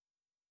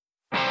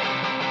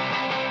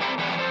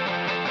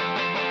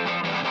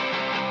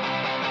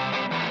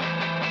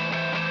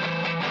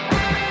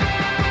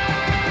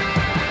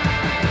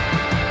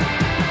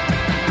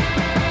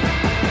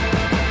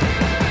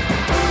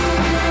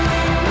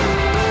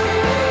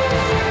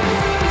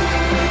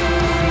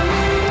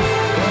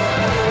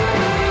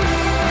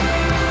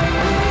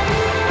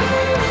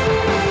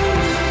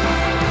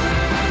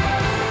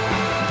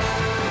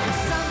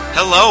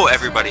Hello,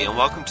 everybody, and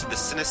welcome to the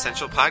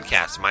Cinessential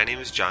Podcast. My name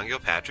is John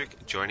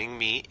Gilpatrick. Joining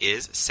me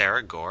is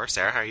Sarah Gore.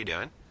 Sarah, how are you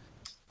doing?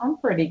 I'm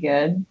pretty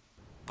good.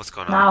 What's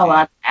going on? Not a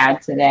lot to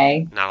add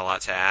today. Not a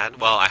lot to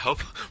add? Well, I hope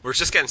we're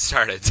just getting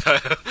started, so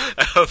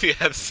I hope you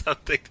have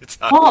something to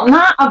talk Well, about.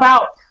 not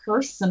about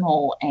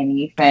personal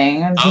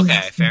anything. It's Okay,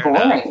 just fair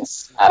boring enough.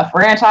 stuff.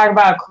 We're going to talk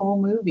about a cool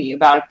movie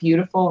about a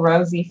beautiful,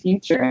 rosy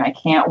future, and I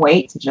can't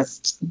wait to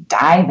just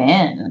dive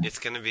in. It's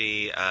going to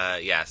be,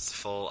 yes,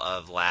 full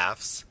of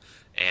laughs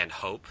and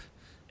hope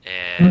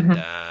and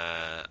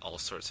all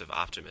sorts of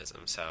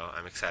optimism, so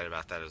I'm excited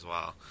about that as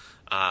well.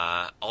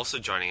 Also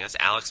joining us,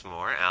 Alex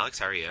Moore. Alex,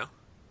 how are you?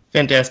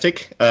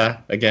 Fantastic.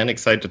 Again,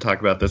 excited to talk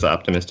about this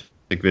optimistic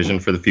vision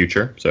for the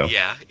future. So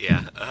Yeah,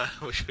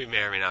 which we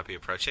may or may not be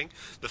approaching.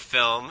 The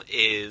film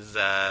is,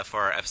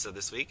 for our episode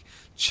this week,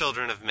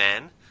 Children of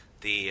Men,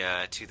 the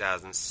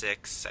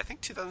 2006, I think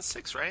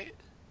 2006, right?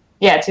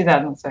 Yeah, It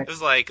 2006.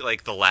 was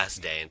like the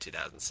last day in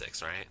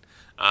 2006, right?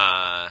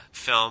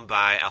 Filmed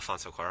by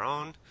Alfonso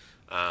Cuarón,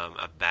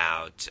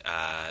 about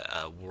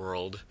a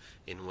world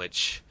in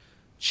which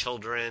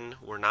children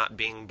were not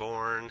being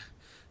born,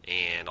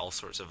 and all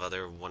sorts of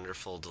other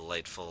wonderful,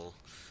 delightful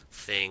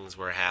things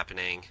were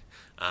happening.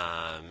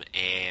 Yeah,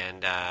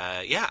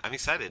 I'm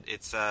excited.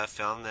 It's a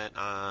film that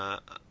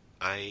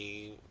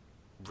I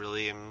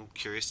really am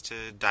curious to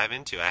dive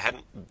into. I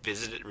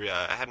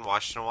hadn't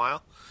watched in a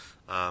while,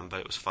 but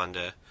it was fun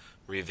to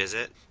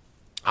revisit.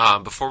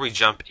 Before we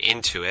jump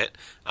into it,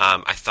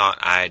 I thought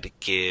I'd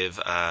give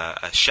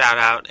a shout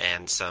out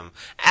and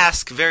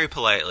ask very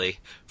politely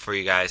for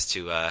you guys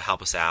to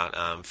help us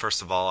out.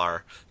 First of all,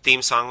 our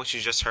theme song, which you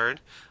just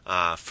heard,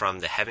 from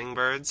the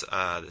Hemmingbirds.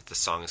 The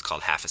song is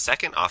called Half a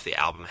Second, off the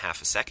album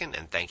Half a Second,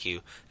 and thank you,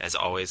 as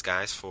always,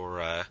 guys,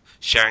 for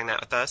sharing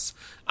that with us.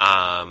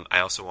 I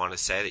also want to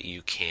say that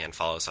you can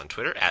follow us on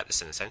Twitter, at The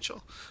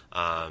Cinessential,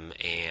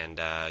 and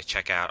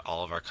check out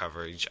all of our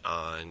coverage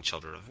on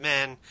Children of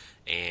Men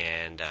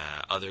and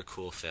other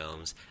cool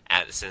films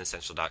at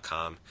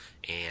thecinessential.com.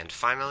 And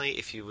finally,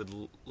 if you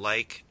would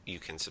like, you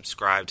can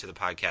subscribe to the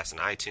podcast on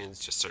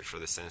iTunes. Just search for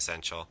The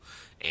Cinessential.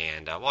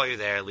 And while you're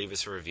there, leave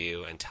us a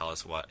review and tell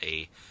us what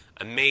a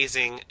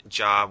amazing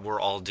job we're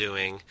all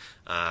doing.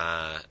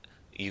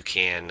 You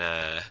can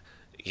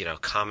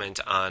comment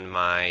on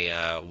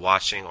my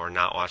watching or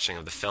not watching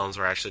of the films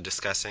we're actually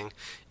discussing,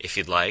 if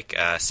you'd like.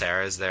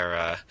 Sarah, is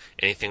there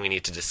anything we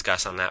need to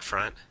discuss on that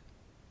front?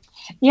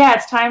 Yeah,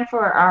 it's time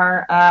for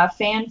our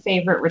fan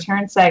favorite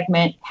return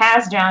segment.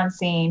 Has John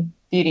seen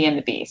Beauty and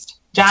the Beast?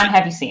 John,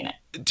 have you seen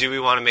it? Do we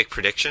want to make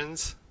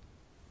predictions?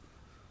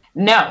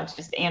 No,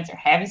 just answer.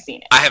 Have you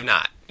seen it? I have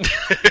not.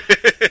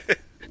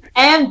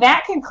 And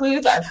that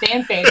concludes our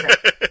fan favorite.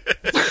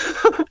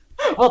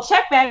 We'll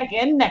check back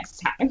again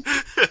next time.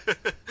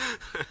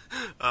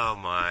 Oh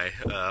my.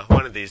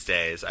 One of these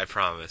days, I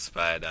promise.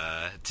 But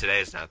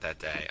today's not that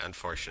day,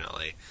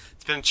 unfortunately.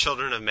 It's been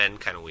Children of Men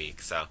kind of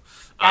week, so...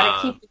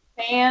 Gotta keep the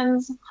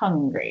fans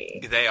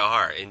hungry. They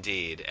are,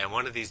 indeed. And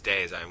one of these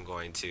days, I'm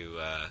going to,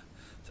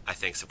 I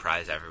think,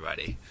 surprise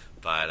everybody.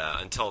 But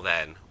until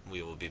then,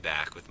 we will be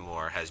back with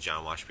more Has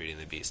John Watched Beauty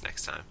and the Beast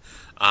next time.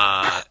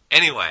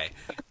 Anyway,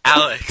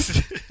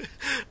 Alex,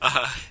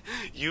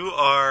 you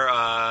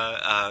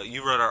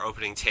wrote our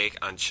opening take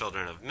on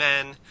Children of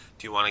Men.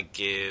 Do you want to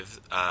give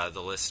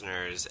the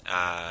listeners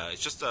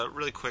just a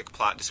really quick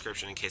plot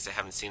description in case they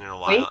haven't seen it in a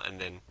while? Wait. And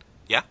then,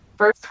 yeah?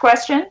 First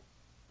question.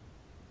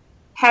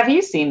 Have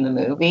you seen the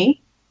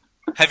movie?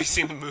 Have you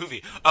seen the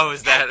movie? Oh,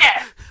 is that...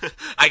 Yeah.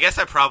 I guess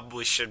I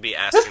probably should be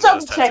asking Just those double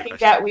types of checking questions.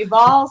 that we've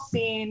all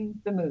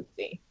seen the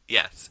movie.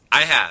 Yes,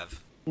 I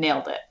have.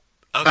 Nailed it.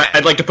 Okay.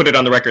 I'd like to put it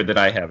on the record that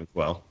I have as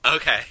well.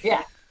 Okay.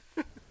 Yeah.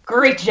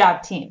 Great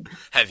job, team.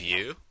 Have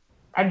you?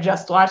 I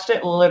just watched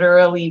it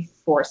literally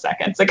 4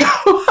 seconds ago.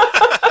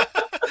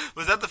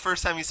 Was that the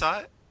first time you saw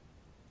it?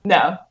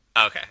 No.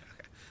 Okay.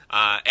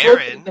 We'll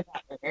Aaron, leave it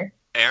at there.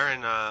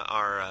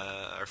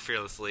 our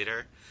fearless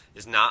leader,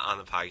 is not on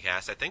the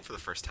podcast, I think for the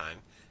first time,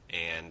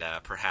 and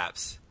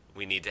perhaps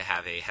we need to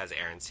have a Has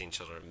Aaron Seen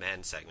Children of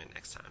Men segment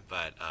next time,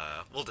 but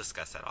we'll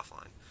discuss that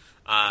offline.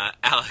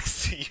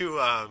 Alex, you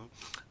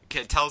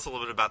can tell us a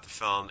little bit about the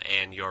film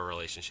and your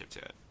relationship to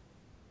it.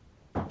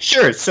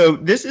 Sure. So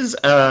this is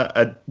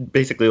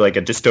basically like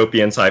a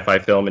dystopian sci-fi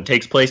film. It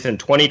takes place in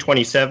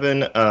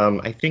 2027,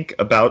 I think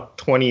about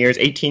 20 years,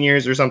 18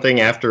 years or something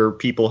after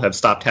people have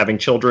stopped having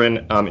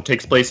children. It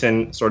takes place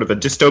in sort of a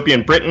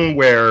dystopian Britain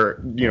where,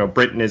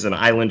 Britain is an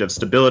island of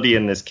stability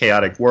in this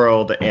chaotic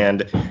world.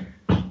 And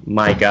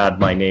my God,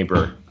 my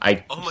neighbor,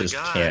 I just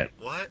can't.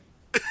 What?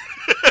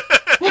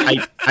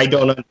 I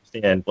don't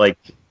understand. Like,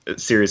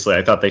 seriously,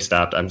 I thought they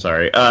stopped. I'm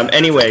sorry.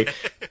 Anyway...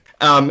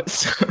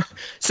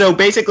 So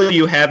basically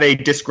you have a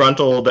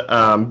disgruntled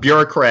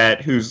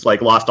bureaucrat who's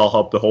like lost all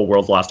hope. The whole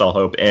world's lost all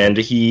hope. And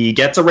he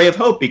gets a ray of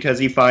hope because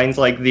he finds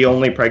like the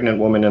only pregnant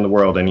woman in the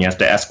world, and he has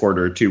to escort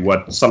her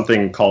to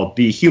something called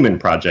the Human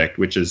Project,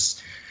 which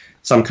is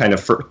some kind of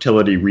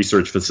fertility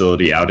research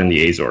facility out in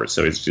the Azores.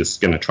 So he's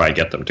just going to try to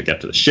get them to get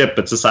to the ship,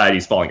 but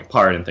society's falling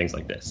apart and things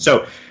like this.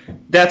 So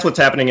that's what's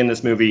happening in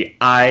this movie.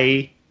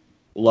 I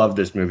love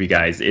this movie,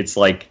 guys. It's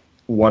like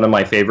one of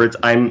my favorites.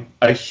 I'm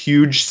a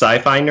huge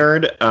sci-fi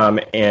nerd,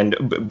 and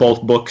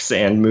both books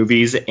and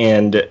movies.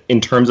 And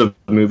in terms of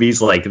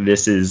movies, like,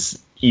 this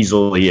is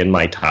easily in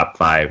my top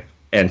 5,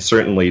 and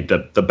certainly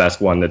the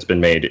best one that's been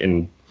made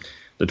in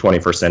the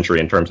 21st century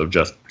in terms of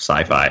just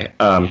sci-fi.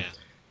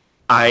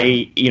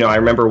 I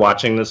remember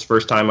watching this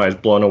first time. I was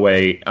blown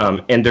away,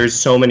 and there's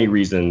so many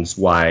reasons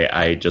why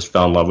I just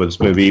fell in love with this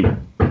movie.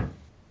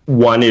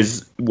 One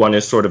is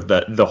sort of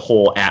the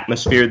whole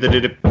atmosphere that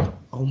it.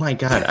 Oh my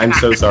god! I'm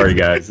so sorry,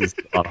 guys. This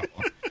is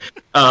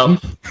awful.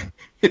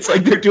 It's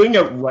like they're doing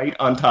it right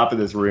on top of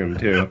this room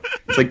too.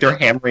 It's like they're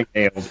hammering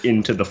nails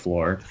into the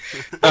floor.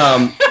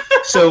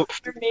 So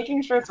you're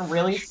making sure it's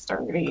really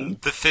sturdy.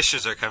 The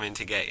fishes are coming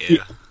to get you.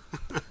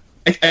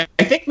 I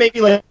think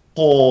maybe like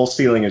the whole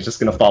ceiling is just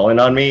going to fall in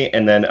on me,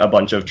 and then a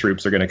bunch of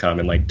troops are going to come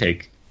and like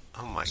take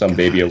some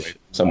baby away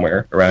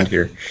somewhere around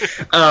here.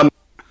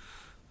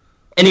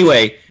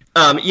 Anyway.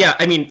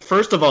 I mean,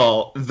 first of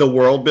all, the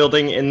world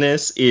building in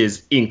this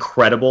is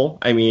incredible.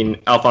 I mean,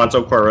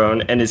 Alfonso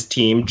Cuarón and his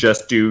team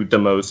just do the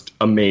most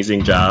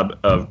amazing job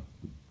of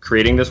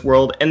creating this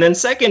world. And then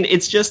second,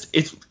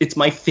 it's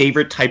my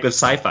favorite type of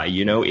sci-fi,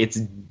 you know? It's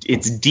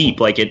deep.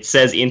 Like, it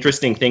says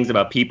interesting things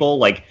about people.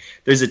 Like,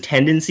 there's a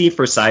tendency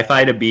for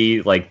sci-fi to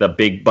be like the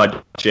big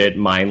budget,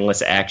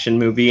 mindless action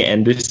movie,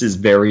 and this is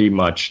very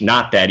much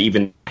not that.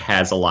 Even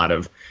has a lot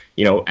of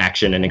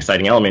action and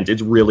exciting elements.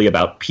 It's really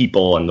about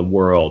people and the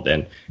world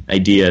and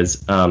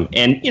ideas.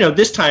 And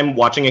this time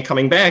watching it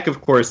coming back,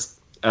 of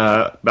course,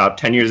 about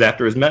 10 years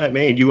after it was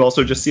made, you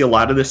also just see a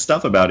lot of this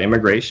stuff about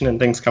immigration and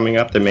things coming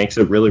up that makes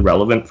it really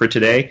relevant for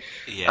today.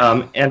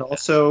 Yeah. And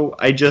also,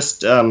 I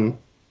just,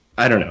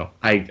 I don't know.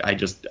 I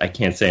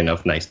can't say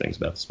enough nice things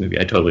about this movie.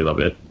 I totally love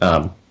it.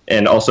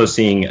 And also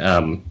seeing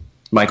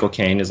Michael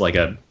Caine as like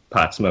a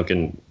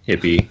pot-smoking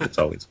hippie, it's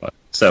always fun.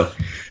 So,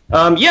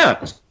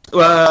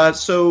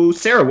 so,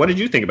 Sarah, what did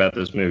you think about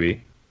this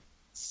movie?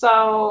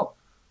 So,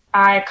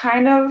 I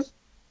kind of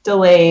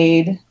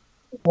delayed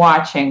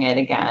watching it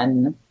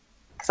again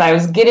because I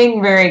was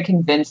getting very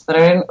convinced that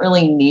I didn't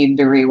really need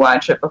to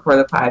rewatch it before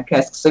the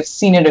podcast because I've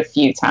seen it a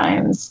few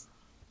times.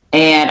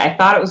 And I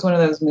thought it was one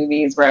of those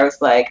movies where I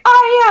was like,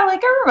 oh, yeah,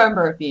 like, I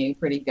remember it being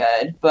pretty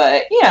good.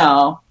 But,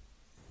 it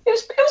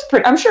was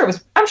pretty, I'm sure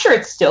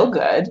it's still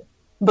good.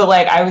 But,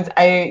 like,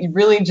 I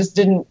really just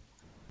didn't.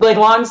 Like,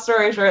 long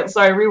story short,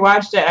 so I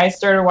rewatched it, I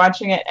started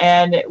watching it,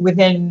 and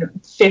within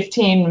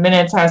 15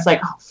 minutes, I was like,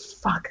 oh,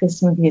 fuck,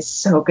 this movie is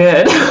so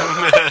good.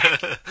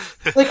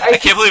 Like, I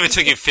can't believe it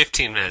took you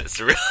 15 minutes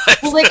to realize.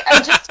 Well, like, I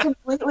just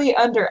completely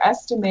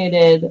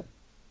underestimated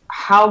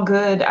how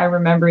good I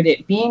remembered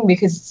it being,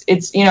 because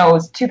it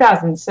was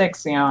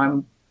 2006,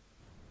 I'm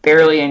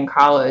barely in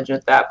college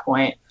at that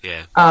point.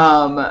 Yeah.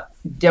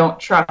 Don't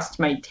trust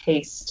my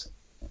taste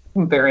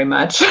very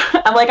much.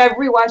 And, like, I've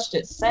rewatched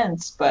it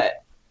since,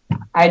 but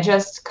I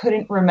just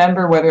couldn't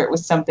remember whether it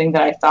was something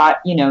that I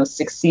thought,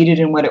 succeeded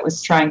in what it was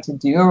trying to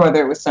do, or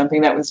whether it was something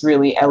that was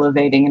really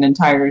elevating an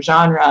entire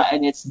genre,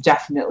 and it's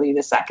definitely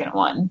the second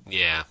one.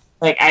 Yeah.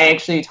 Like, I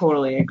actually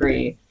totally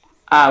agree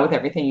with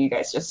everything you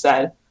guys just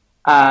said.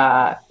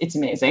 It's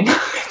amazing.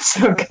 It's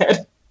so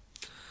good.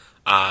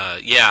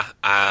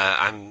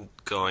 I'm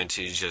going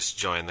to just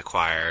join the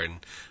choir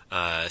and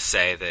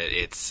say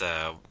that it's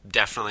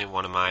definitely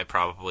one of my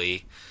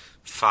probably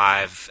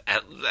 5,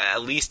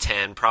 at least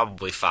 10,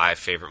 probably 5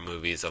 favorite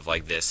movies of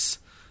like this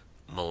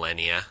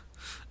millennia.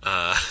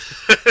 And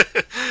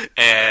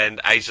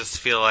I just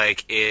feel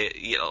like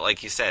it,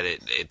 like you said,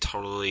 it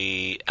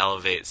totally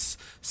elevates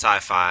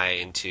sci-fi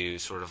into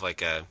sort of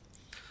like a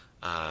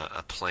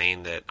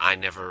plane that I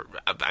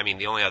mean,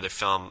 the only other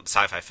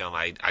sci-fi film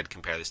I'd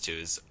compare this to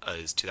is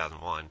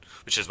 2001,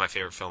 which is my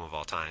favorite film of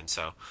all time.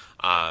 So,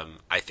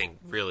 I think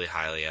really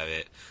highly of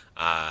it.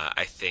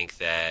 I think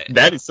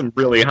that is some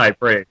really high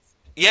praise.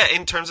 Yeah,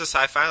 in terms of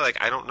sci-fi, like,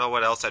 I don't know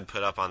what else I'd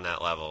put up on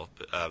that level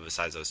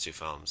besides those 2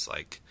 films,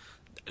 like,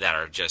 that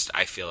are just,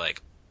 I feel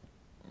like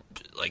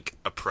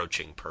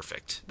approaching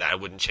perfect, that I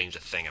wouldn't change a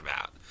thing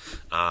about.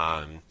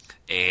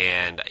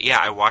 And yeah,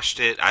 I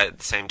watched it at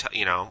the same time.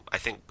 I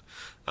think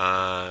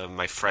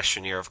my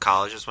freshman year of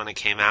college is when it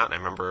came out, and I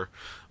remember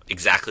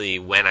exactly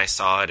when I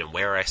saw it and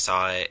where I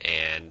saw it,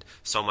 and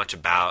so much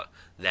about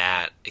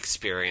that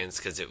experience,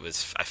 because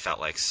I felt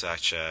like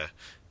such a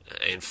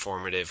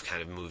informative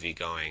kind of movie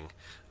going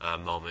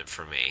moment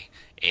for me,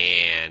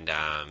 and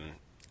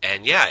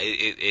yeah,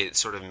 it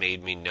sort of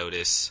made me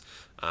notice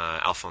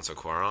Alfonso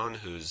Cuarón,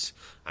 who's,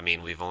 I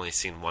mean, we've only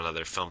seen one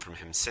other film from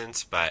him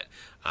since, but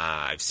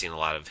I've seen a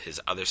lot of his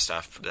other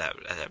stuff that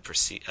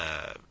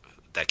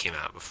came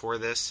out before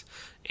this,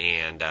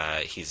 and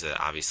he's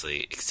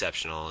obviously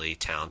exceptionally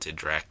talented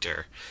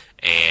director,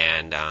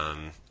 and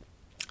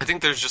I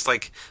think there's just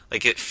like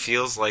it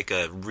feels like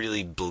a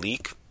really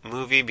bleak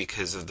movie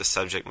because of the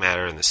subject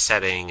matter and the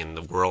setting and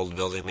the world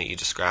building that you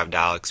described,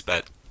 Alex,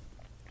 but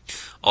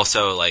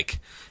also, like,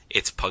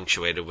 it's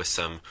punctuated with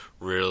some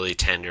really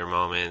tender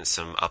moments,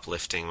 some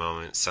uplifting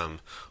moments, some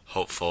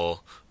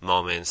hopeful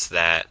moments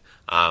that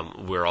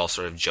we're all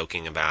sort of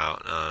joking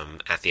about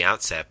at the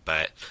outset.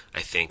 But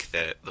I think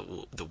that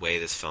the way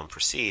this film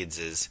proceeds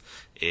is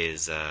it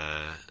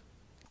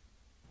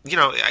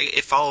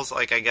follows,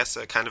 like, I guess,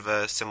 a kind of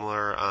a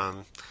similar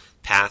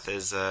path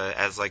as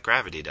like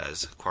Gravity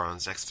does,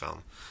 Cuarón's next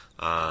film,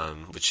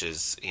 which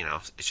is,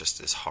 it's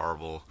just this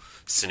horrible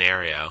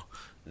scenario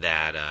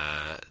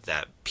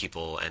that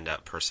people end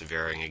up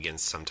persevering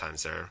against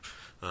sometimes their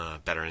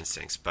better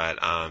instincts. But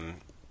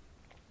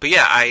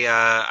yeah,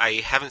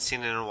 I haven't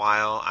seen it in a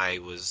while. I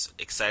was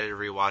excited to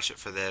rewatch it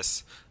for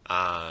this.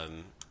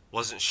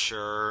 Wasn't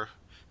sure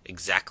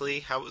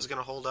exactly how it was going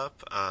to hold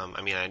up.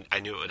 I mean, I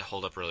knew it would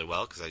hold up really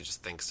well because I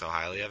just think so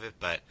highly of it,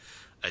 but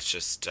it's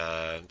just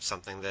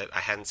something that I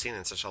hadn't seen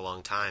in such a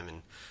long time,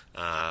 and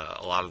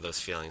a lot of those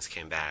feelings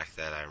came back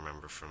that I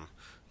remember from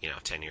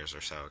 10 years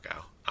or so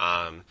ago.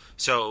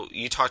 So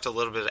you talked a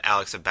little bit,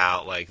 Alex,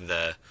 about like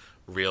the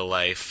real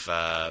life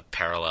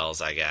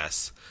parallels, I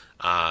guess.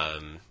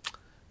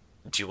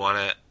 Do you want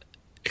to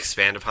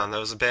expand upon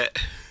those a bit?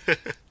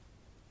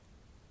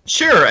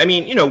 Sure. I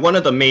mean, one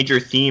of the major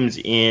themes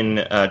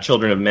in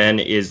Children of Men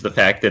is the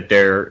fact that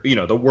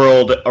the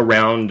world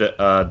around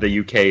the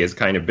UK has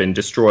kind of been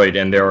destroyed,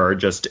 and there are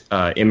just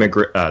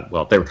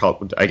they're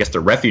called, I guess,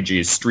 they're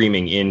refugees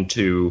streaming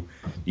into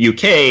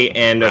UK,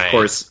 and of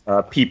course,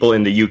 people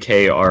in the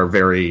UK are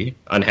very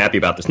unhappy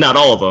about this. Not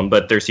all of them,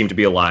 but there seem to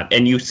be a lot.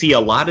 And you see a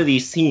lot of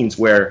these scenes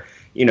where,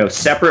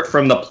 separate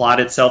from the plot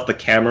itself, the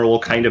camera will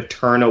kind of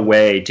turn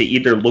away to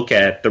either look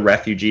at the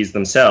refugees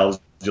themselves.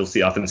 You'll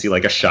often see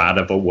like a shot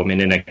of a woman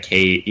in a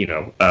cave,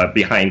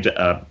 behind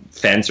a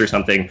fence or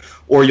something,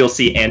 or you'll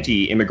see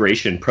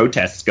anti-immigration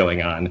protests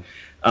going on.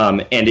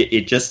 And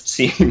it just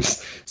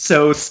seems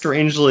so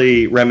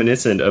strangely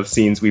reminiscent of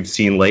scenes we've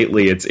seen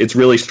lately. It's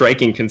really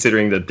striking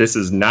considering that this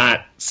is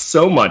not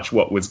so much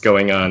what was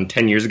going on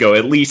 10 years ago,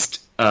 at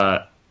least,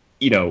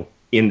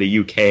 in the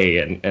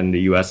UK and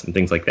the US and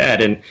things like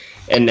that.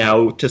 And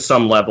now, to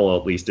some level,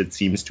 at least, it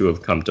seems to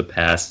have come to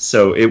pass.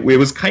 So it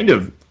was kind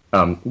of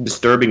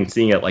disturbing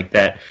seeing it like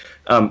that.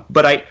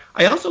 But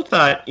I also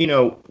thought,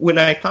 when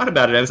I thought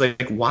about it, I was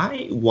like,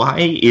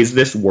 why is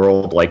this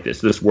world like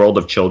this world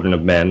of Children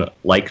of Men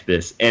like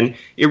this? And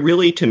it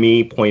really, to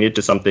me, pointed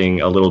to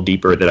something a little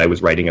deeper that I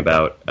was writing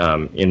about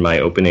in my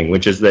opening,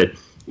 which is that,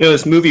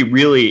 this movie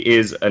really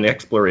is an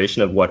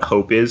exploration of what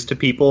hope is to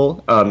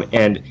people.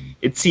 And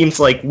it seems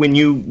like when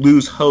you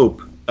lose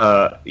hope,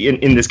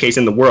 in this case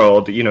in the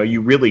world,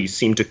 you really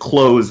seem to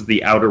close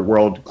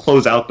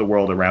out the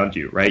world around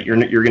you, right?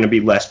 You're going to be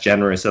less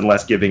generous and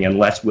less giving and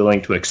less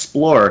willing to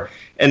explore.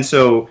 And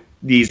so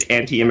these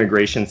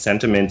anti-immigration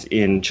sentiments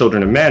in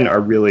Children of Men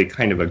are really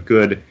kind of a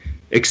good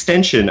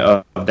extension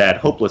of that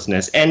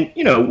hopelessness. And,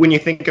 when you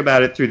think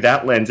about it through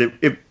that lens,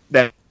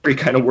 that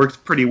kind of works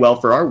pretty well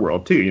for our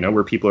world too,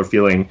 where people are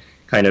feeling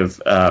kind of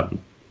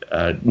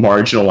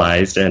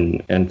marginalized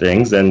and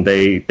things, and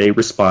they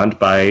respond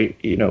by,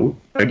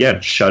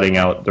 again, shutting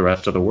out the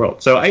rest of the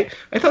world. So I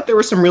thought there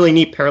were some really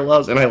neat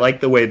parallels, and I like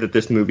the way that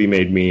this movie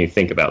made me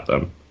think about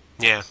them.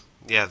 Yeah,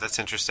 that's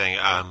interesting.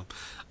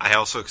 I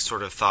also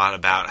sort of thought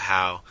about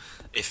how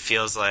it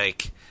feels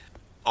like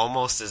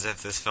almost as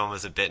if this film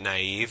is a bit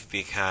naive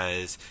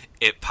because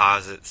it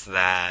posits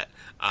that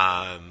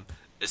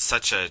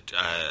such a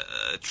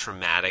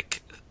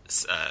traumatic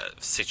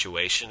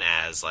situation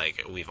as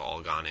like we've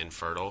all gone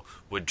infertile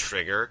would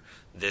trigger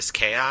this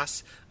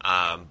chaos,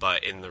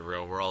 but in the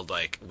real world,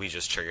 like, we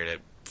just triggered it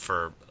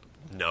for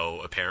no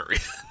apparent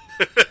reason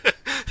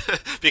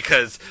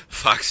because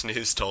Fox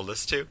News told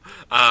us to.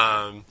 So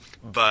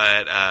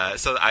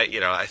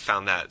I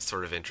found that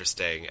sort of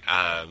interesting.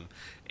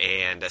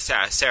 And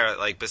Sarah,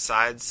 like,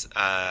 besides,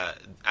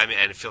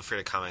 and feel free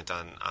to comment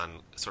on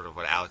sort of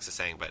what Alex is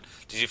saying, but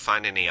did you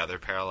find any other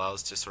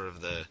parallels to sort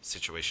of the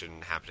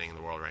situation happening in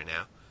the world right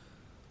now?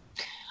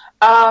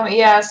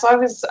 So I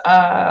was,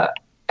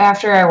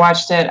 after I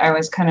watched it, I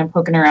was kind of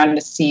poking around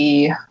to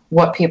see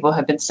what people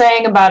have been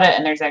saying about it,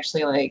 and there's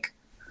actually, like,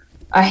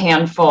 a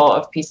handful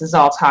of pieces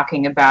all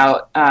talking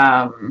about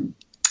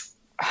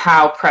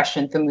how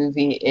prescient the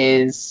movie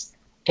is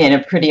in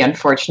a pretty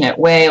unfortunate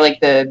way. Like,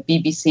 the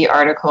BBC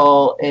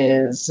article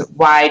is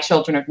Why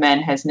Children of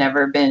Men Has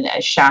Never Been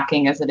as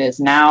Shocking as It Is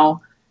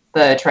Now.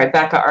 The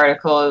Tribeca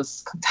article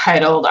is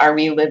titled Are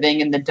We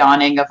Living in the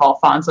Dawning of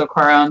Alfonso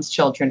Cuarón's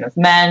Children of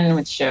Men,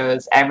 which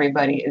shows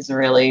everybody is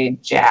really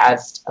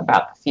jazzed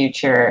about the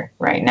future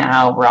right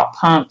now. We're all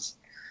pumped.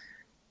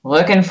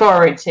 Looking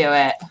forward to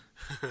it.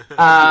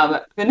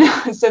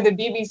 So the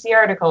BBC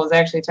article is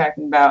actually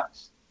talking about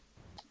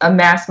a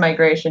mass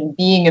migration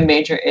being a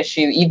major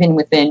issue even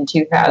within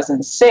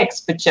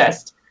 2006, but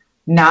just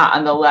not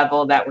on the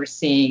level that we're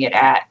seeing it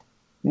at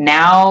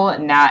now,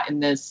 not in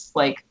this,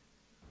 like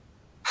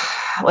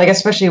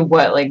especially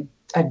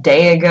a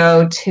day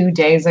ago, 2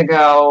 days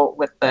ago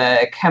with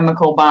the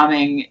chemical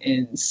bombing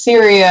in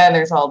Syria.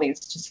 There's all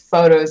these just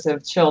photos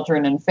of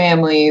children and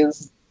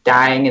families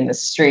dying in the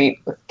street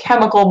with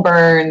chemical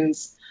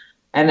burns.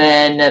 And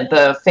then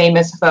the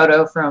famous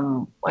photo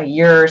from a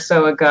year or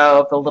so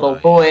ago of the little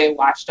boy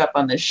washed up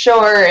on the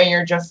shore, and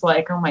you're just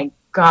like, oh my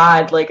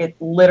God, like it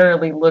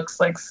literally looks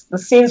like the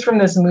scenes from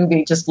this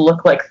movie just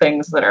look like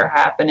things that are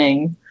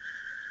happening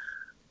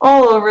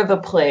all over the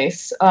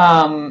place,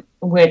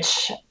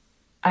 which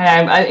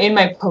I in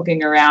my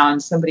poking around,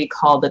 somebody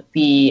called it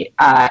the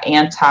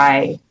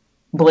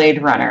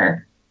anti-Blade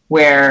Runner,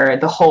 where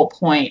the whole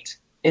point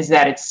is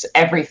that it's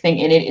everything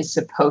in it is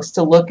supposed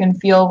to look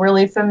and feel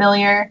really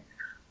familiar.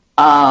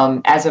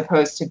 As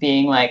opposed to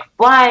being like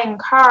flying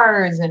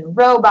cars and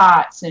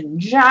robots and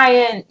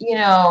giant,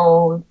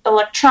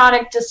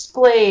 electronic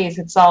displays.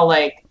 It's all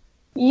like,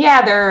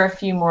 yeah, there are a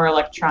few more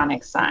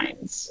electronic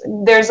signs.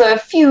 There's a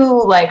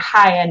few like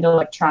high-end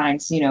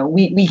electronics,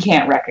 we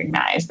can't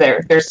recognize.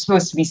 There's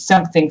supposed to be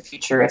something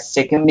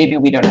futuristic, and maybe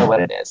we don't know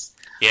what it is.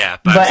 Yeah,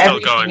 but I'm still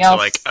going to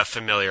like a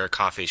familiar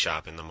coffee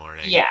shop in the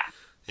morning. Yeah.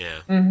 Yeah.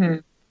 Mm-hmm.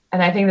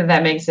 And I think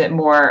that makes it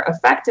more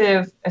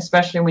effective,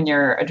 especially when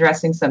you're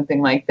addressing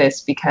something like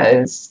this,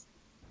 because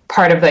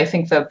part of, I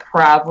think, the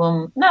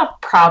problem,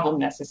 not problem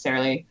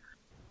necessarily,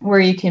 where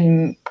you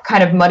can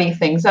kind of muddy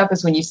things up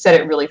is when you set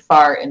it really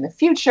far in the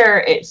future,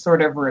 it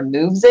sort of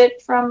removes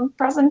it from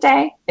present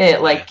day.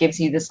 It like gives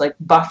you this like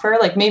buffer,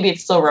 like maybe it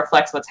still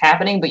reflects what's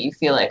happening, but you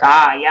feel like,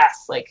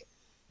 yes, like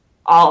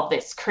all of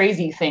this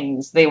crazy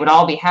things, they would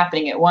all be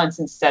happening at once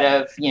instead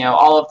of,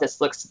 all of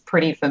this looks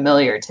pretty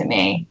familiar to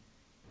me.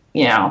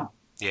 On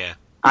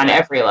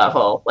every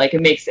level. Like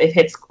it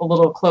hits a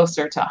little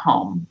closer to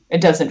home.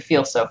 It doesn't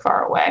feel so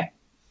far away.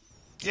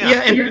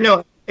 Yeah,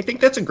 and I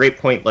think that's a great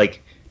point.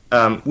 Like,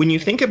 when you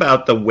think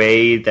about the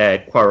way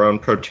that Cuarón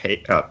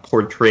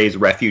portrays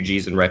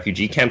refugees and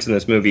refugee camps in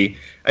this movie,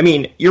 I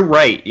mean, you're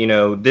right.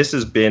 This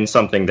has been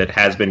something that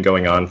has been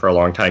going on for a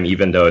long time,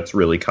 even though it's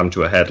really come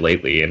to a head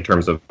lately in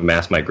terms of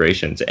mass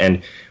migrations.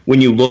 And when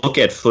you look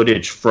at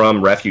footage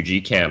from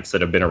refugee camps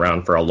that have been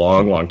around for a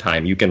long, long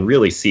time, you can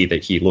really see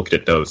that he looked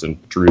at those and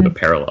drew the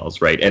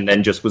parallels, right? And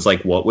then just was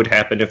like, what would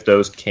happen if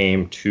those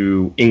came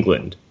to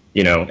England?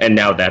 And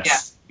now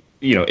that's...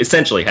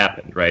 essentially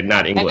happened, right?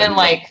 Not England, and then,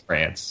 like,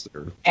 France.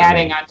 Or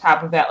adding on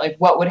top of that, like,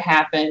 what would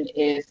happen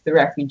if the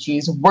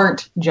refugees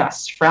weren't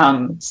just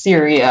from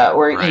Syria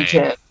or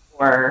Egypt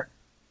or,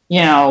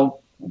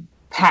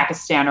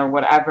 Pakistan or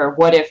whatever?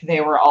 What if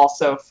they were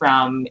also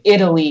from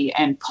Italy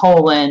and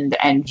Poland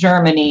and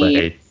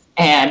Germany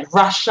and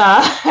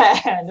Russia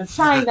and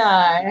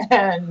China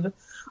and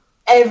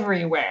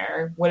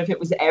everywhere? What if it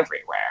was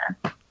everywhere?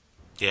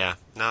 Yeah,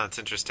 no, it's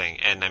interesting.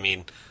 And I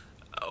mean,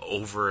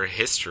 over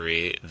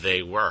history,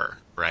 they were,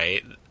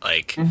 right?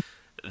 Like,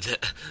 the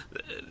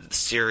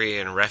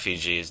Syrian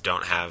refugees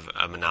don't have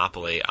a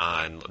monopoly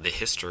on the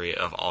history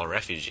of all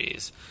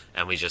refugees.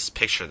 And we just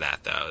picture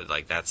that, though.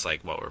 Like, that's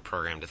like what we're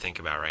programmed to think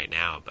about right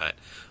now. But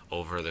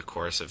over the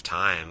course of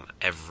time,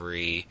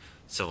 every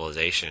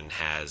civilization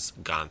has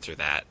gone through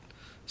that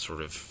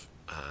sort of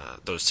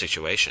those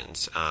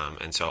situations.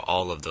 And so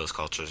all of those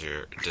cultures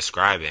you're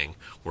describing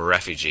were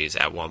refugees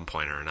at one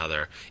point or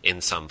another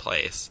in some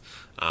place.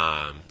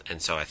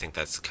 And so I think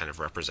that's kind of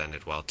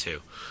represented well,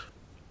 too.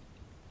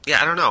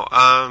 Yeah, I don't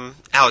know.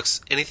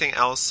 Alex, anything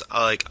else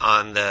like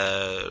on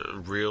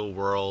the real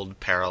world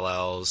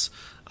parallels?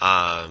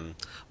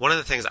 One of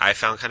the things I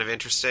found kind of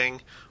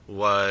interesting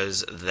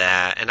was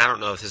that, and I don't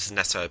know if this is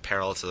necessarily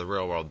parallel to the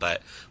real world,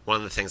 but one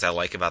of the things I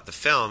like about the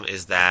film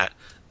is that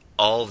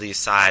all these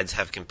sides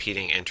have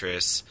competing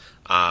interests,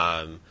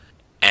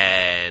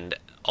 and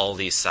all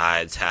these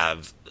sides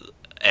have,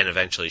 and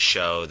eventually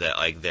show that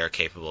like they're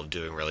capable of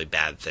doing really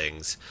bad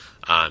things.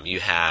 You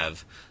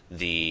have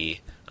the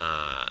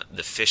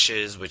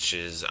Fishes, which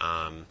is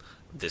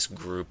this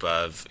group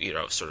of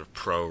sort of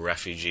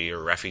pro-refugee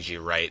or refugee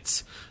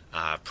rights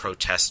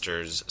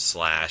protesters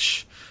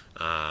slash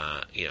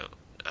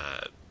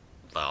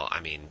well,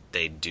 I mean,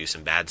 they do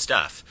some bad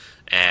stuff,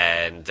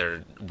 and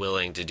they're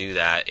willing to do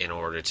that in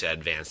order to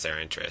advance their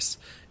interests.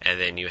 And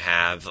then you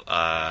have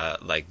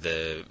like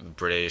the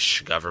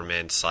British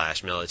government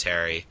slash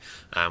military,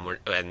 and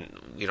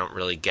we don't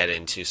really get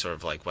into sort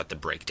of like what the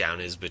breakdown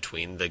is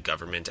between the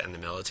government and the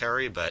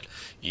military, but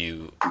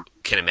you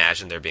can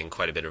imagine there being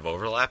quite a bit of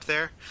overlap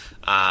there,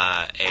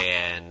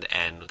 and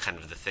kind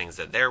of the things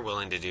that they're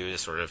willing to do to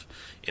sort of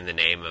in the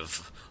name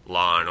of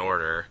law and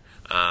order.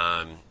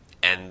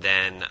 And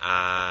then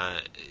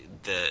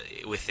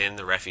within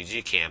the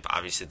refugee camp,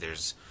 obviously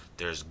there's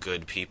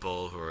good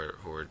people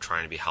who are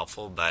trying to be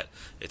helpful, but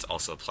it's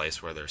also a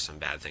place where there's some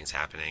bad things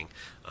happening.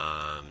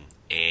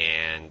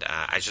 And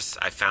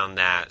I found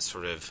that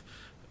sort of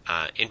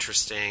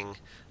interesting,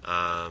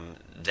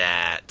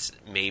 that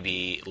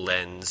maybe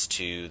lends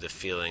to the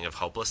feeling of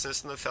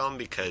hopelessness in the film,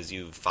 because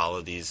you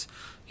follow these,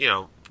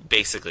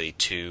 basically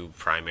two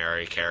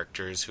primary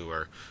characters who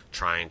are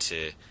trying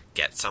to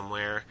get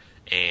somewhere,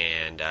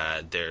 and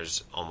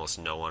there's almost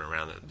no one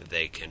around that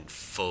they can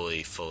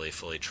fully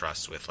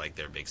trust with like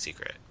their big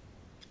secret.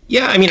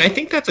 Yeah, I mean, I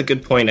think that's a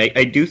good point.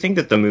 I do think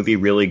that the movie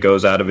really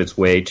goes out of its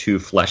way to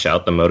flesh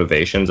out the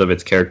motivations of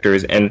its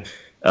characters, and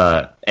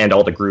and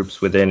all the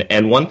groups within.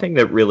 And one thing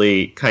that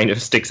really kind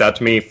of sticks out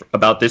to me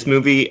about this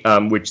movie,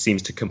 which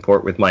seems to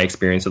comport with my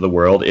experience of the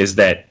world, is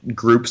that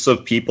groups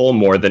of people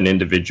more than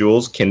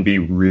individuals can be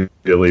really,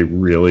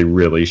 really,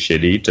 really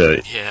shitty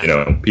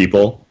to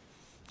people.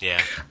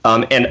 Yeah.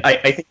 And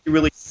I think you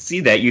really see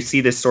that. You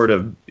see this sort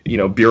of,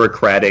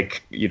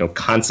 bureaucratic,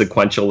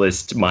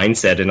 consequentialist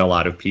mindset in a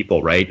lot of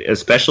people, right?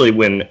 Especially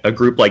when a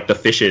group like the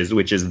Fishes,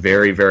 which is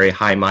very, very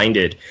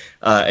high-minded,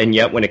 and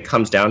yet when it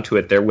comes down to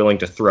it, they're willing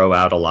to throw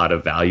out a lot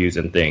of values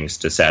and things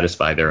to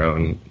satisfy their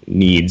own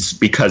needs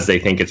because they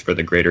think it's for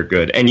the greater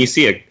good. And you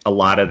see a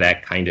lot of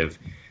that kind of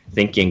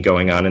thinking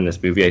going on in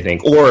this movie, I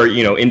think. Or,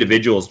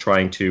 individuals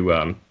trying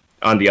to,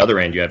 on the other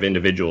end, you have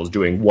individuals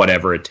doing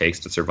whatever it takes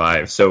to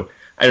survive. So,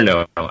 I don't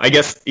know. I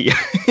guess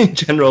in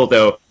general,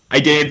 though, I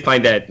did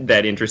find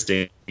that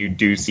interesting. You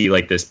do see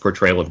like this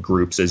portrayal of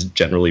groups as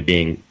generally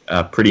being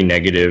pretty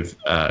negative,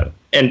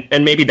 and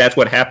maybe that's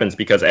what happens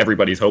because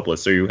everybody's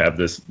hopeless. So you have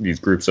these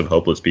groups of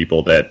hopeless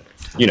people that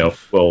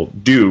will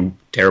do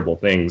terrible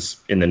things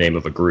in the name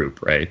of a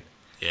group, right?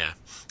 Yeah.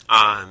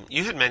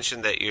 You had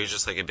mentioned that you're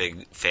just like a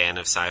big fan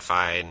of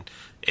sci-fi and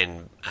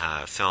in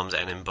films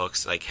and in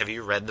books. Like, have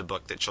you read the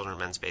book that Children of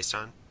Men's based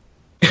on?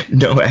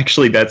 No,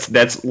 actually,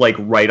 that's like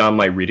right on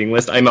my reading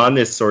list. I'm on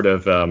this sort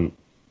of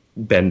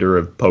bender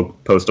of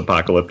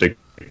post-apocalyptic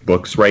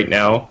books right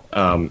now,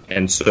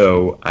 and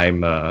so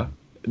I'm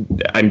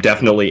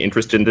definitely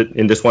interested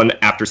in this one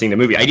after seeing the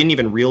movie. I didn't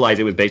even realize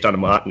it was based on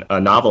a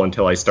novel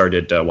until I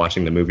started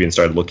watching the movie and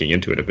started looking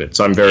into it a bit.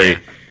 So I'm very,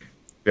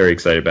 very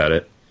excited about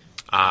it.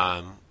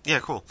 Yeah,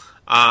 cool.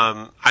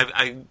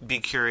 I'd be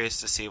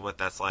curious to see what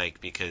that's like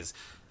because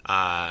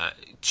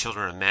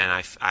Children of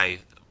Men,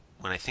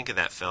 when I think of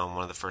that film,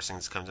 one of the first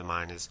things that comes to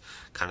mind is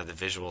kind of the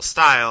visual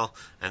style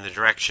and the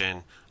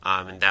direction,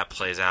 and that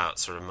plays out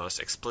sort of most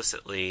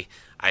explicitly,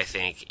 I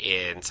think,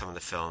 in some of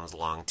the film's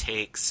long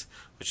takes,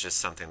 which is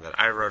something that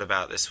I wrote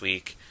about this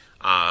week.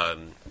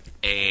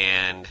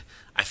 And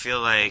I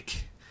feel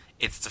like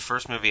it's the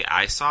first movie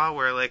I saw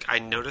where, like, I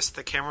noticed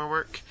the camera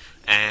work,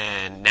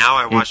 and now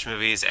I watch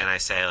movies and I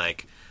say,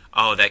 like,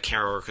 oh, that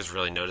camera work was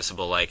really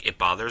noticeable. Like, it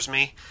bothers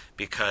me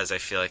because I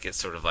feel like it's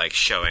sort of like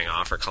showing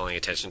off or calling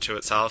attention to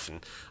itself.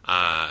 And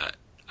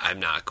I'm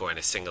not going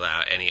to single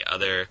out any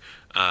other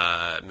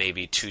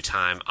maybe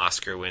two-time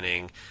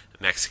Oscar-winning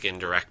Mexican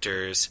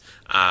directors.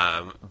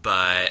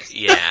 But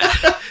yeah.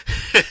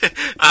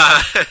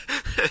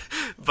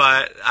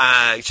 But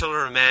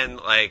Children of Men,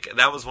 like,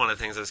 that was one of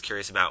the things I was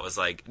curious about was,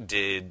 like,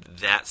 did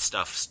that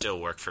stuff still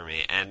work for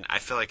me? And I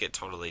feel like it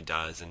totally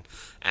does.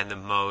 And the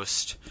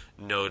most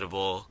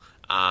notable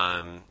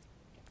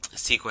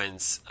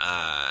sequence,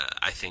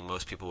 I think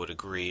most people would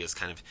agree, is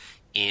kind of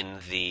in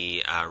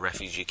the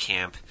refugee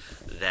camp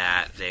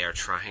that they are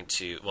trying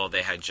to, well,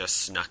 they had just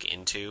snuck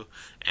into,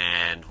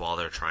 and while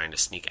they're trying to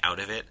sneak out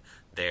of it,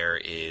 there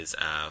is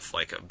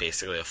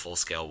basically a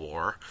full-scale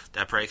war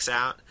that breaks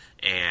out,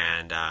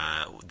 and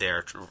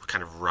they're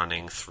kind of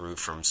running through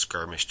from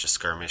skirmish to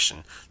skirmish,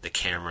 and the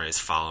camera is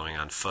following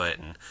on foot,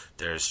 and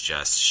there's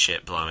just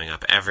shit blowing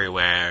up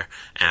everywhere,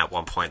 and at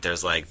one point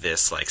there's like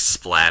this like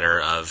splatter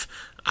of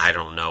I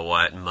don't know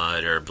what,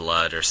 mud or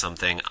blood or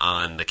something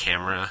on the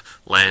camera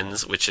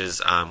lens, which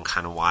is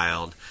kind of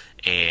wild,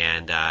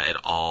 and it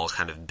all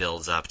kind of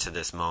builds up to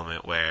this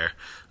moment where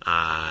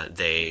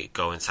they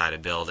go inside a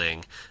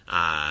building.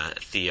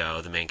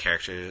 Theo, the main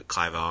character,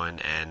 Clive Owen,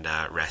 and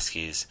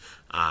rescues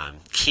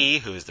Key,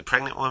 who is the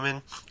pregnant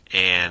woman,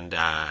 and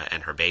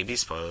her baby.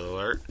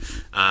 Spoiler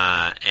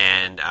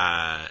alert.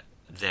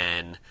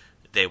 Then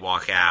they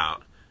walk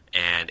out,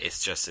 and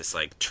it's just this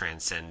like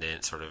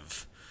transcendent sort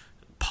of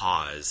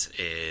pause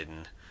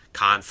in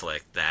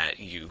conflict that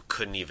you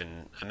couldn't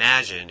even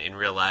imagine in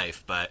real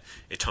life, but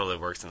it totally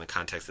works in the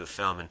context of the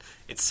film. And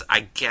it's,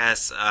 I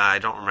guess, I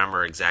don't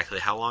remember exactly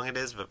how long it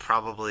is, but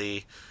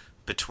probably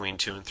between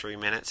 2 and 3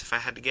 minutes, if I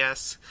had to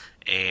guess.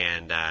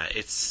 And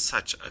it's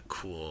such a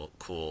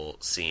cool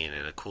scene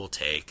and a cool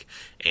take.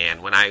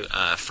 And when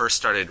I first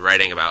started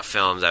writing about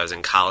films, I was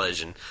in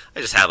college, and I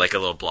just had like a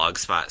little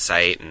blogspot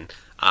site, and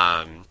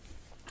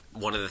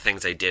one of the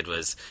things I did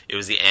was, it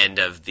was the end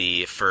of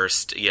the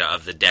first,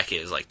 of the decade.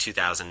 It was like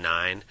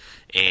 2009,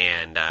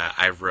 and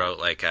I wrote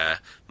like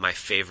my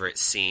favorite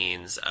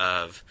scenes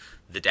of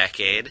the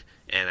decade,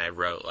 and I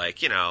wrote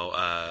like,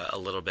 a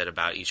little bit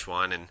about each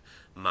one, and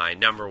my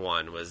number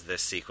one was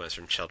this sequence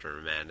from Children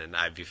of Men, and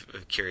I'd be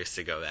curious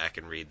to go back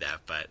and read that,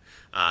 but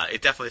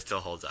it definitely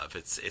still holds up.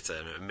 It's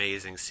an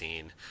amazing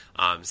scene.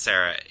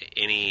 Sarah,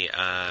 any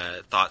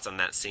thoughts on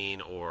that scene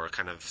or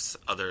kind of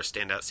other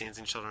standout scenes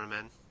in Children of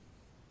Men?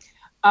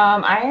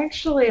 I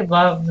actually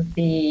love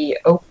the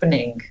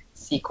opening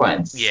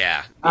sequence.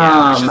 Yeah,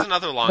 which is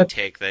another long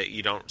take that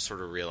you don't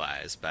sort of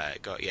realize,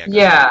 but go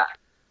ahead.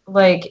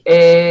 Like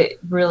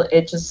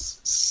it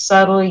just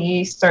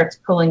subtly starts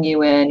pulling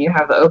you in. You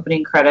have the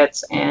opening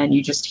credits, and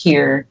you just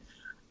hear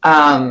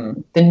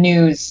the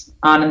news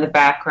on in the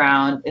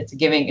background.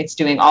 It's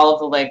doing all of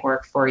the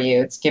legwork for you.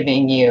 It's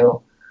giving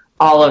you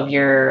all of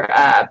your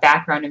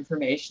background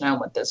information on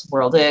what this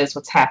world is,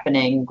 what's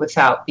happening,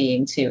 without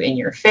being too in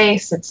your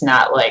face. It's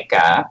not like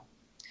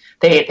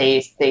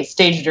they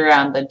staged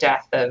around the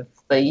death of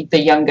the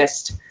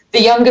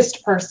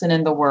youngest person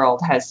in the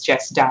world has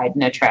just died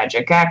in a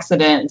tragic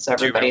accident. So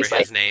everybody's Do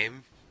you remember his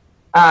name?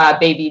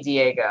 Baby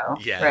Diego.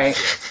 Yes, right?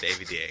 yes,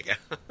 Baby Diego.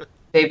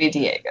 Baby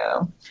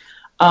Diego.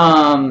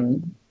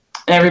 And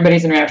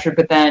everybody's enraptured,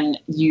 but then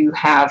you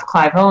have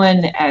Clive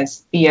Owen as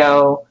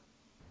Theo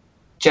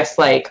just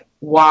like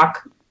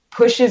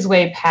push his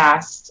way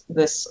past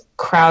this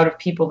crowd of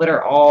people that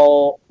are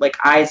all like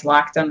eyes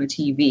locked on the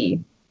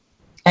TV.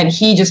 And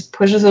he just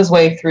pushes his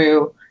way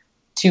through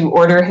to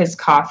order his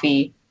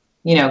coffee,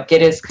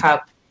 get his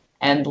cup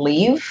and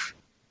leave.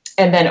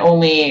 And then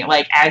only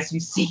like as you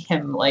see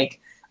him like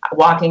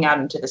walking out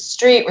into the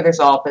street where there's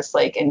all this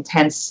like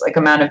intense like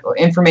amount of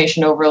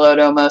information overload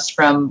almost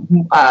from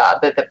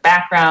the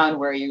background,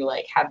 where you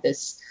like have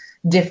this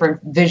different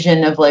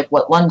vision of like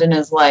what London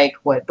is like,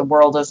 what the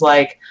world is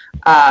like,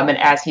 and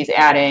as he's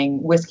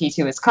adding whiskey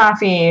to his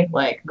coffee,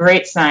 like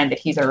great sign that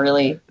he's in a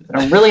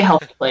really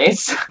healthy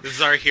place. This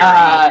is our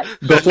hero.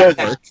 Before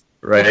work,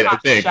 right? The I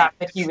coffee think. shop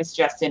that he was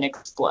just in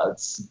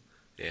explodes.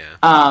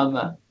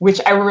 Yeah. Which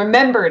I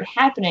remembered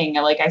happening.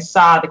 Like I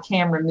saw the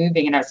camera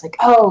moving, and I was like,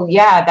 "Oh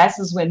yeah, this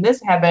is when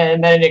this happened."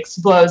 And then it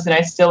explodes, and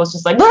I still was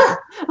just like,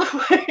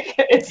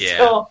 it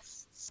still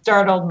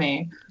startled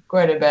me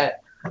quite a bit.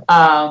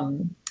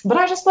 But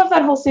I just love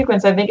that whole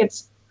sequence. I think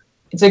it's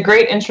a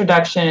great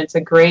introduction. It's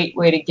a great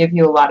way to give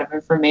you a lot of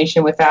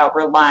information without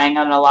relying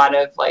on a lot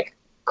of like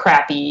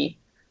crappy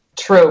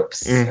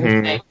tropes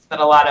and things that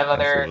a lot of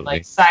other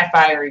like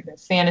sci-fi or even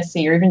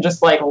fantasy or even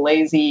just like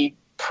lazy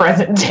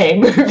present day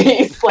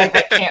movies like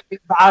that can't be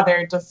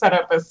bothered to set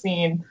up a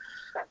scene.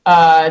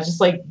 Just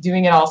like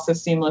doing it all so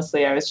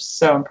seamlessly. I was just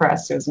so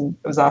impressed. It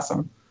was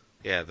awesome.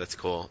 Yeah, that's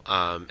cool.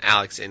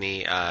 Alex,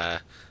 any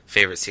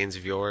favorite scenes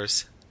of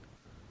yours?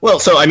 Well,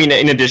 so I mean,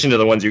 in addition to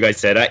the ones you guys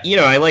said,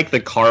 I like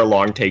the car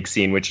long take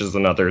scene, which is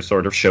another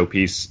sort of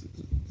showpiece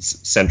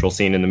central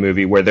scene in the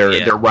movie where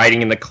they're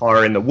riding in the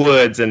car in the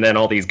woods, and then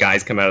all these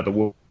guys come out of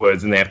the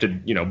woods, and they have to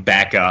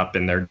back up,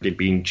 and they're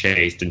being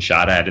chased and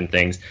shot at and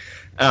things.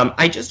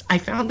 I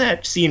found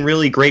that scene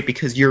really great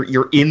because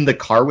you're in the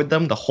car with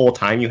them the whole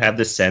time. You have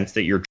this sense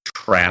that you're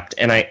trapped,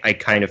 and I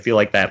kind of feel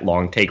like that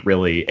long take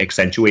really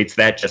accentuates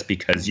that, just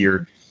because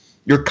you're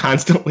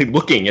constantly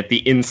looking at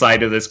the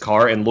inside of this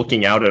car and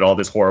looking out at all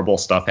this horrible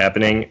stuff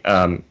happening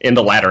in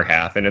the latter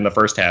half. And in the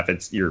first half,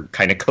 you're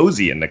kind of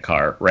cozy in the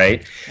car,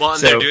 right? Well,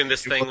 and they're doing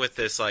this thing with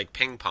this like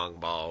ping pong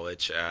ball,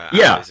 which I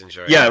always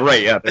enjoy. Yeah,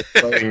 right, yeah. They're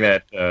throwing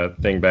that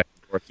thing back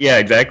and forth. Yeah,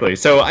 exactly.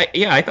 So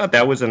I thought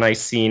that was a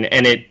nice scene,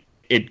 and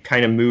it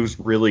kind of moves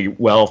really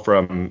well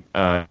from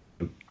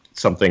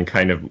something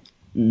kind of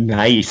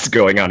nice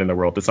going on in the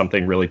world to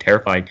something really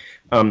terrifying.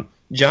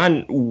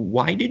 John,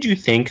 why did you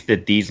think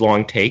that these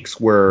long takes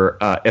were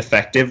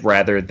effective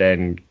rather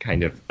than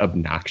kind of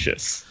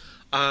obnoxious?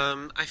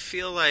 I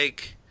feel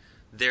like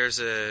there's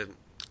a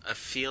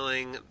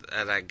feeling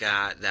that I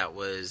got that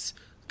was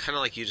kind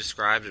of like you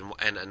described,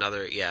 and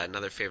another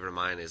favorite of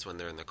mine is when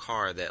they're in the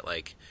car, that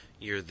like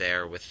you're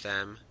there with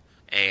them,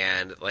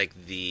 and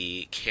like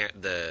the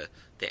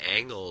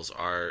angles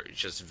are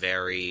just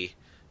very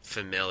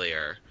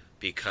familiar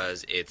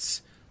because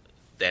it's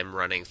them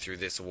running through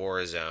this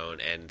war zone,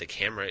 and the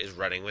camera is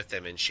running with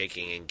them and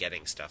shaking and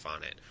getting stuff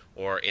on it.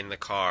 Or in the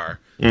car,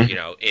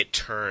 it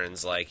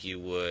turns like you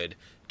would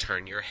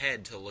turn your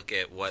head to look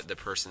at what the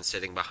person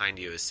sitting behind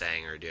you is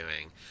saying or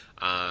doing.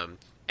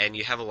 And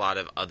you have a lot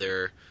of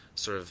other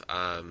sort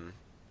of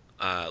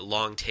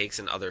long takes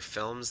in other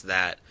films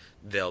that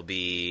they'll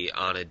be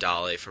on a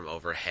dolly from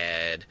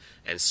overhead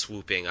and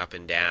swooping up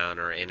and down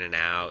or in and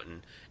out,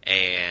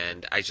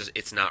 and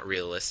it's not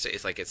realistic.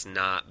 It's like it's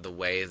not the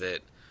way that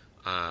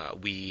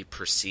we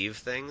perceive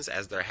things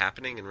as they're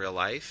happening in real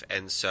life,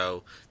 and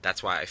so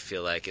that's why I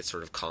feel like it's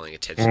sort of calling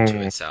attention to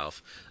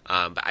itself.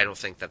 But I don't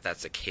think that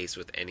that's the case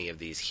with any of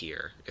these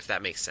here, if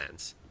that makes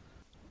sense.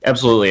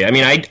 Absolutely. I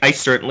mean, I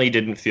certainly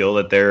didn't feel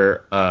that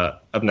they're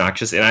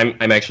obnoxious, and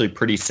I'm actually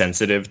pretty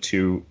sensitive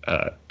to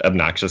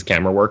obnoxious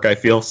camera work, I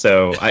feel.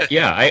 So,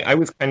 I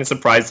was kind of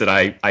surprised that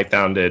I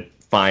found it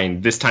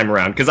fine this time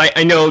around, because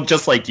I know,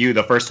 just like you,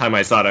 the first time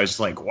I saw it, I was just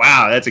like,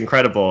 wow, that's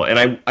incredible.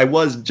 And I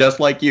was just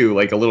like you,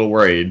 like a little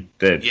worried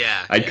that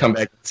I'd come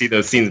back and see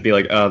those scenes and be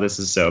like, oh, this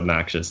is so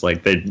obnoxious.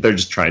 Like they're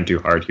just trying too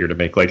hard here to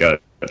make like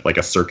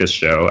a circus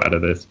show out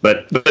of this.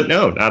 But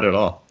no, not at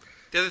all.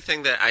 The other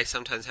thing that I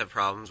sometimes have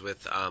problems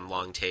with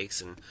long takes,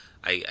 and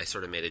I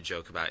sort of made a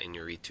joke about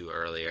Inarritu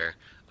earlier,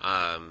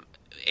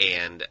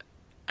 and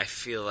I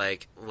feel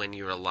like when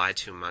you rely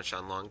too much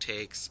on long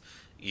takes,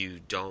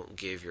 you don't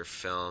give your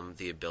film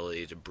the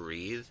ability to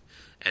breathe,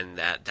 and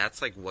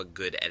that's like what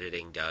good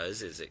editing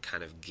does, is it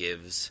kind of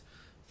gives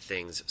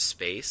things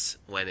space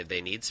when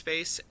they need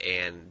space,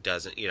 and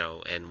doesn't,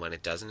 and when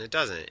it doesn't, it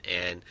doesn't.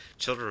 And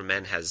Children of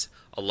Men has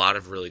a lot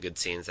of really good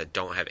scenes that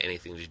don't have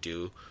anything to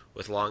do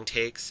with long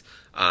takes.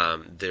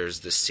 There's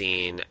the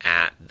scene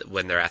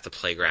when they're at the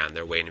playground,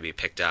 they're waiting to be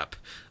picked up,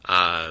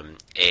 and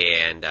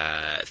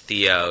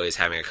Theo is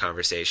having a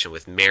conversation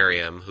with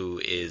Miriam, who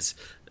is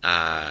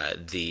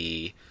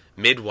the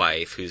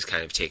midwife who's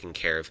kind of taking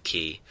care of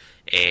Key,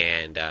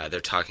 and they're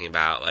talking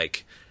about,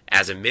 like,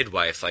 as a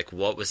midwife, like,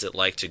 what was it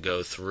like to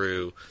go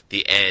through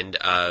the end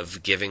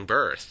of giving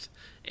birth?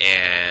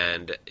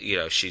 And,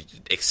 she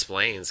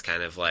explains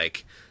kind of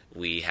like,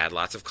 we had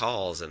lots of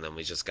calls, and then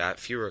we just got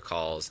fewer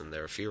calls, and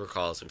there were fewer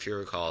calls and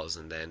fewer calls,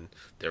 and then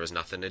there was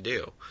nothing to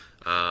do.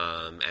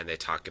 And they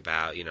talk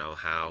about,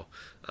 how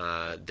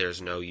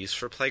there's no use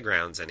for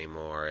playgrounds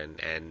anymore,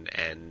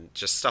 and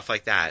just stuff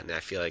like that. And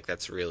I feel like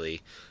that's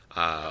really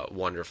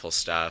wonderful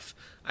stuff.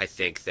 I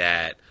think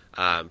that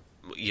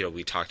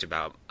we talked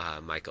about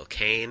Michael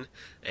Caine,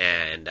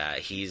 and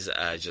he's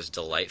just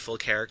delightful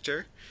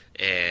character,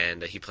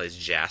 and he plays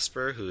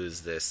Jasper,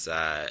 who's this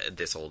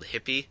old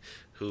hippie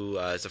who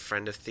is a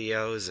friend of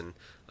Theo's, and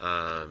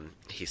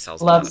he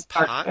sells Loves a lot of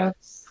fart pot.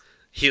 jokes.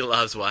 He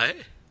loves what?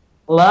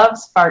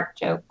 Loves fart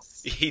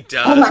jokes. He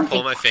does.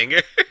 Pull my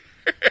finger.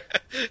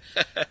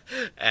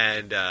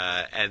 And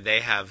they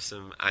have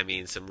some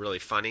really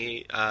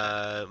funny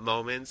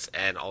moments,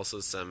 and also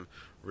some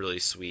really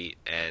sweet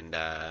and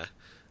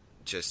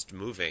just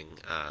moving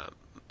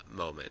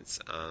moments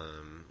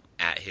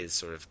at his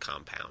sort of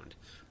compound.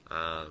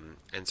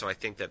 And so I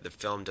think that the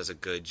film does a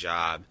good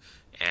job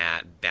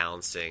at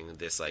balancing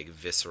this, like,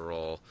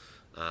 visceral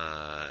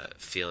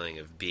feeling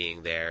of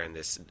being there in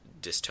this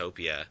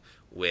dystopia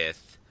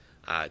with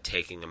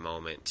taking a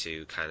moment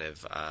to kind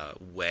of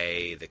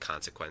weigh the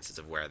consequences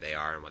of where they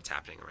are and what's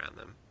happening around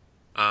them.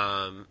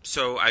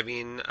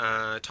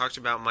 Talked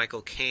about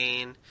Michael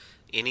Caine.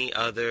 Any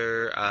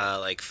other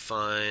like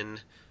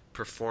fun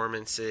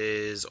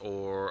performances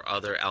or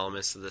other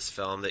elements of this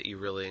film that you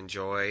really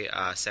enjoy,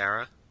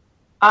 Sarah?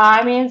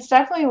 It's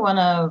definitely one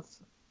of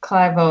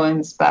Clive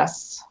Owen's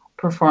best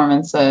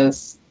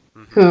performances.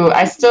 Mm-hmm. Who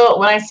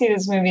when I see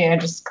this movie, I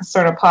just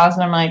sort of pause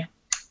and I'm like,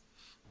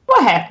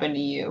 what happened to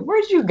you?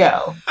 Where'd you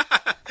go?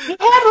 He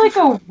had like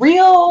a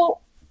real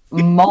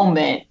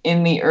moment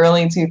in the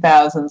early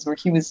 2000s where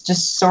he was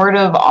just sort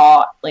of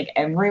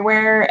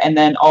everywhere, and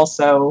then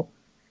also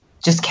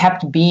just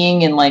kept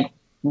being in like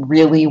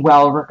really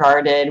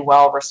well-regarded,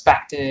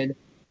 well-respected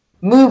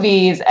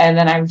movies. And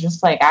then I was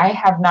just like, I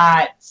have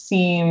not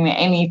seen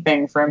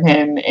anything from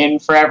him in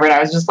forever. And I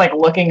was just like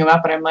looking him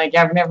up, and I'm like,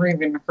 I've never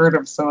even heard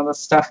of some of the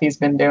stuff he's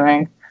been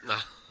doing.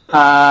 So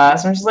I'm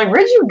just like,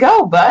 where'd you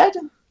go, bud?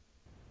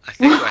 I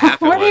think what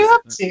happened what are you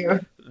up was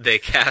to? They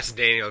cast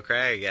Daniel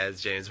Craig as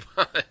James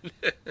Bond.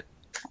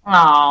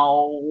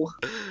 Oh.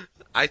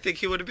 I think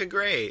he would have been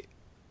great.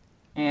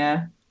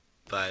 Yeah.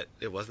 But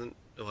it wasn't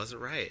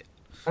right.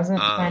 Wasn't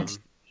meant to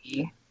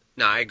be.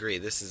 No, I agree.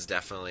 This is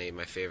definitely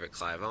my favorite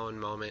Clive Owen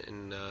moment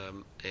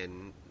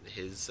in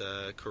his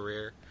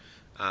career.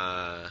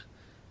 Have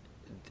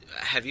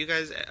you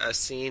guys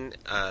seen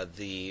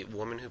the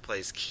woman who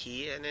plays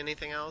Key in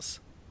anything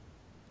else?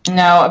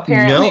 No,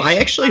 apparently. No, I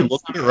actually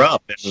looked her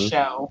up.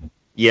 Show.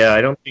 Yeah, I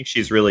don't think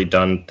she's really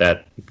done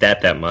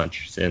that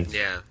much since.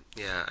 Yeah,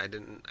 I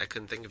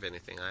couldn't think of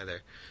anything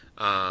either.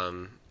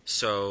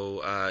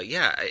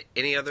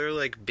 Any other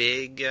like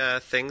big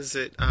things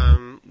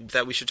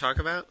that we should talk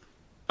about?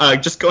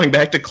 Just going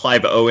back to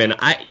Clive Owen,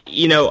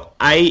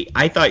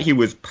 I thought he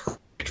was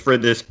perfect for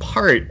this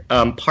part,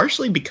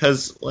 partially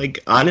because,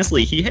 like,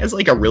 honestly, he has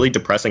like a really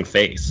depressing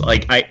face.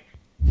 Like,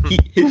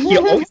 he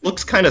always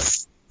looks kind of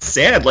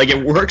sad. Like,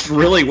 it works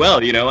really well.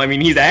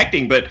 He's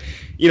acting, but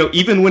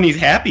even when he's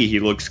happy, he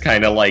looks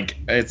kind of like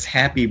it's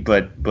happy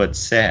but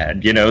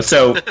sad.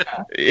 So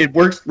it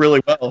works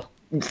really well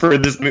for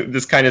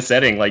this kind of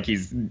setting. Like,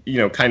 he's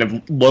kind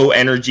of low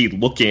energy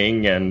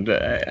looking, and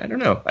I don't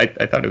know. I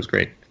thought it was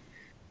great.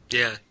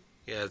 Yeah,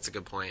 that's a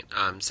good point.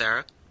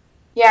 Sarah?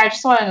 Yeah, I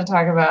just wanted to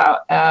talk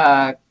about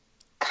a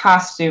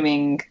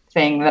costuming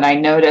thing that I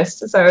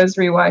noticed as I was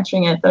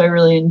rewatching it that I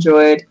really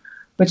enjoyed,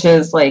 which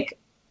is like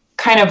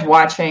kind of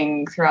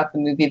watching throughout the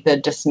movie the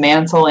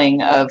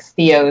dismantling of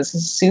Theo's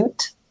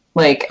suit,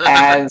 like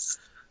as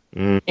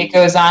it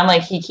goes on.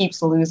 Like, he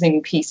keeps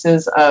losing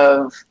pieces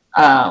of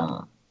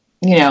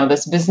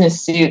this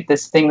business suit,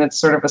 this thing that's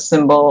sort of a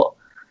symbol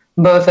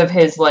both of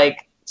his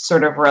like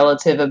sort of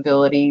relative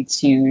ability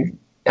to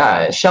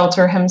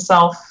shelter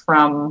himself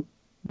from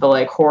the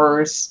like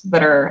horrors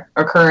that are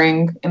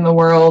occurring in the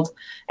world,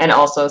 and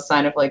also a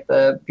sign of like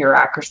the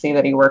bureaucracy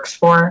that he works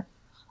for.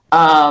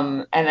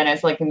 And then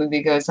as like the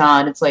movie goes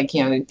on, it's like,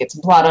 he gets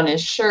blood on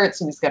his shirt,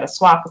 so he's got to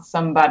swap with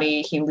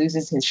somebody. He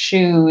loses his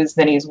shoes,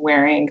 then he's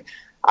wearing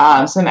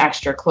some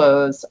extra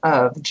clothes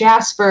of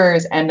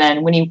Jasper's, and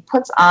then when he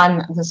puts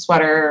on the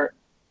sweater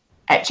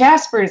at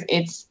Jasper's,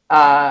 it's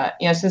so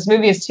this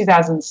movie is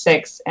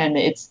 2006, and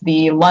it's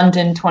the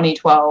London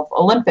 2012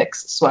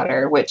 Olympics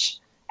sweater, which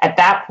at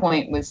that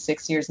point was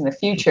 6 years in the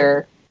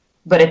future.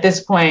 But at this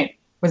point,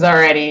 was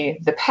already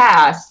the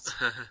past.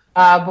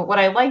 But what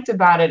I liked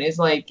about it is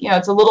like,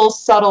 it's a little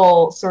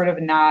subtle sort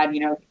of nod.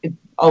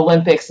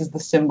 Olympics is the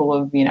symbol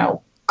of,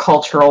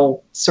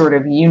 cultural sort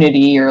of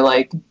unity or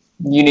like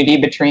unity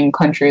between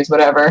countries,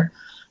 whatever,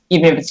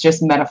 even if it's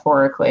just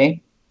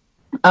metaphorically.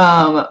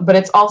 But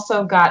it's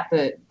also got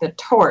the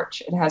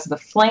torch. It has the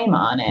flame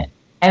on it.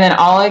 And then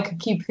all I could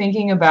keep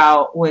thinking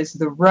about was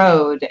the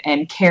road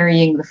and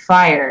carrying the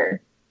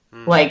fire.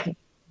 Like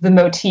the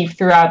motif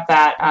throughout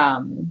that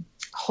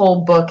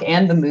whole book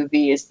and the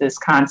movie is this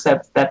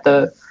concept that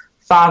the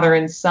father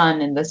and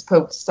son in this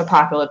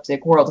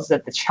post-apocalyptic world is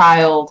that the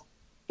child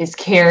is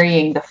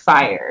carrying the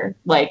fire.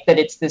 Like that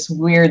it's this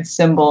weird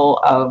symbol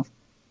of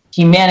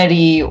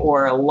humanity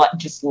or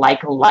just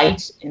like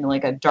light in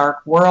like a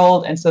dark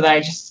world. And so that I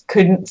just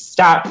couldn't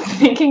stop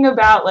thinking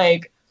about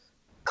like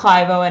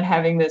Clive Owen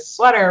having this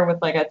sweater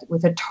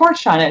with a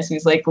torch on it. So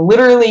he's like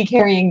literally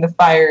carrying the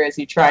fire as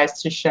he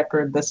tries to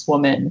shepherd this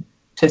woman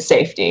to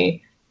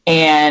safety.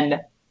 And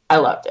I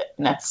loved it.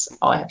 And that's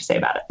all I have to say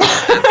about it.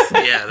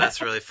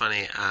 That's really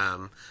funny.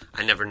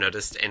 I never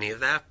noticed any of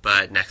that,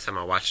 but next time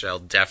I watch it, I'll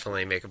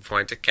definitely make a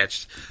point to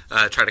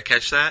try to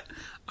catch that.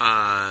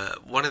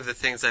 One of the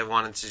things I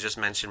wanted to just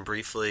mention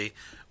briefly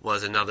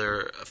was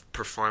another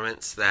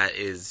performance that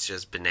is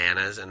just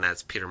bananas, and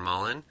that's Peter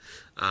Mullen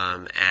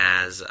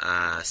as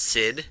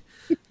Sid,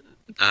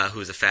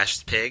 who's a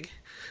fascist pig.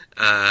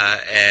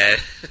 And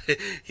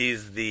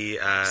he's the...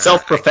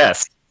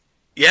 self-professed.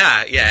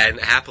 Yeah, and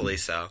happily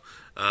so.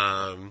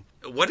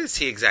 What is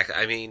he exactly?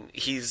 I mean,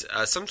 he's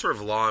some sort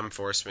of law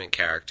enforcement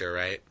character,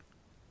 right?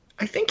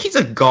 I think he's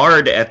a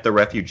guard at the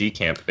refugee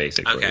camp,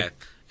 basically. Okay,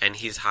 and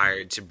he's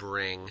hired to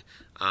bring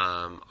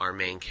our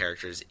main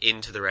characters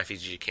into the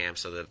refugee camp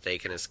so that they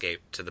can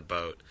escape to the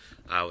boat,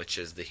 which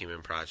is the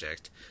Human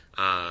Project.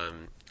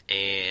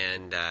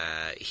 And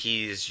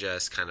he's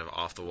just kind of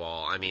off the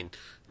wall. I mean,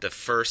 the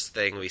first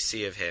thing we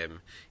see of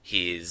him,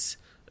 he's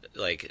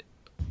like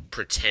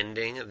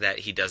pretending that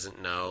he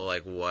doesn't know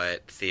like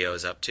what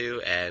Theo's up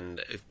to,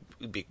 and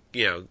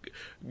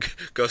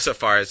go so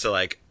far as to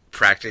like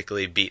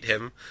practically beat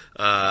him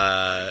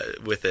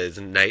with his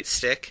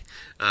nightstick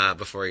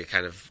before he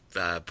kind of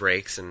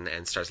breaks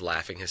and starts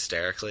laughing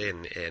hysterically,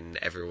 and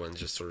everyone's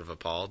just sort of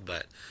appalled.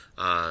 But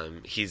I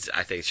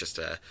think it's just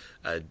a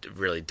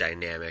really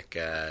dynamic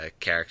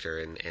character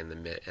in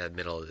the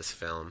middle of this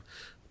film.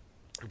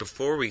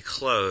 Before we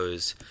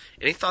close,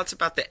 any thoughts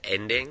about the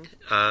ending?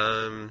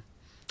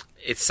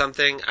 It's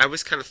something I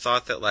always kind of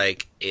thought that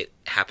like it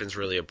happens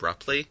really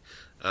abruptly,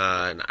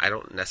 and I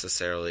don't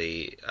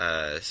necessarily.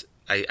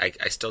 I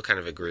still kind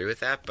of agree with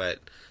that, but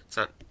it's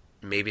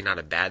maybe not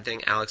a bad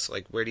thing. Alex,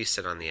 like, where do you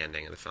sit on the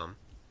ending of the film?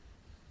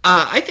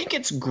 I think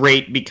it's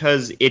great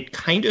because it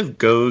kind of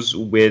goes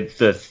with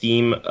the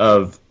theme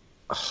of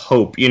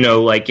hope.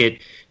 To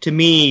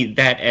me,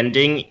 that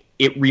ending,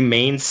 it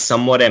remains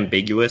somewhat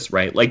ambiguous,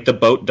 right? Like, the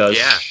boat does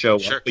show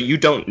up, but you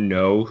don't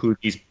know who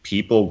these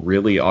people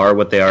really are,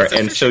 what they are,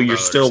 and so you're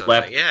still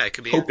left it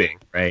could be hoping,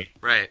 anything. right?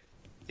 Right.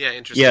 Yeah,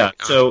 interesting. Yeah,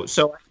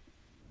 so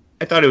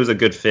I thought it was a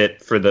good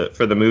fit for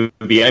the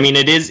movie. I mean,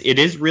 it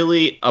is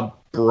really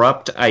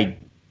abrupt, I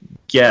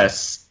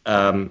guess,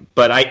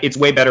 but it's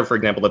way better, for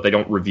example, that they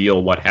don't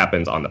reveal what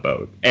happens on the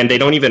boat, and they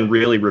don't even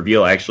really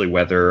reveal actually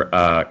whether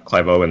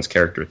Clive Owen's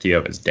character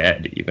Theo is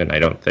dead. Even I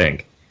don't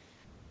think.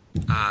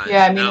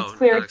 It's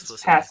clear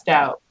he's passed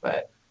out,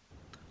 but.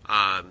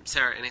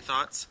 Sarah, any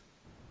thoughts?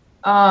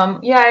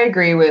 I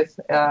agree with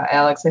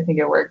Alex. I think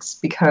it works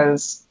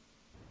because.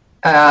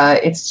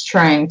 It's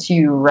trying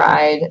to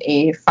ride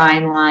a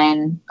fine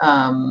line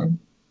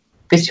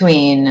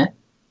between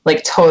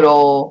like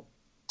total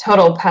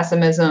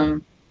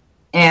pessimism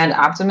and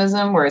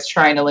optimism, where it's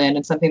trying to land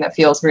in something that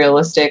feels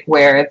realistic,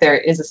 where there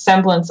is a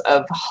semblance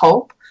of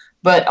hope,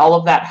 but all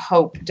of that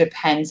hope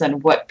depends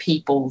on what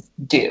people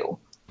do.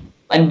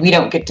 And we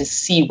don't get to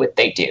see what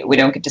they do. We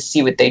don't get to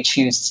see what they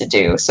choose to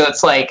do. So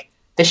it's like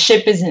the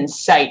ship is in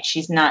sight.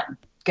 She's not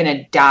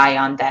gonna die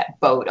on that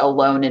boat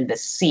alone in the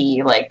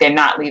sea. Like, they're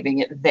not leaving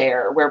it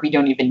there where we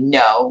don't even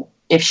know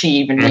if she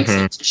even makes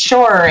it to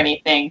shore or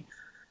anything.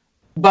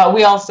 But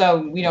we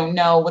don't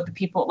know what the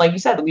people, like you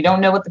said, we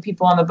don't know what the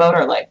people on the boat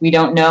are like. We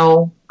don't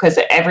know, because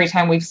every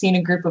time we've seen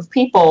a group of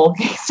people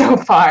so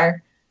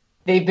far,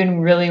 they've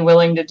been really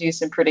willing to do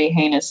some pretty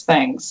heinous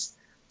things.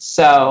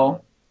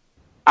 So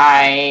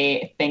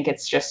I think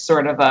it's just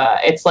sort of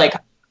it's like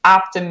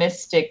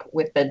optimistic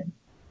with a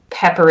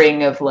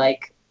peppering of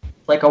like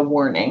a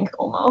warning,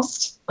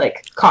 almost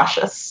like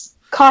cautious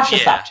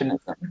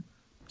optimism.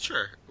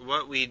 Sure.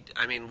 What we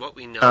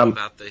know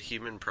about the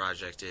Human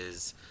Project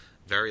is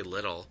very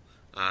little.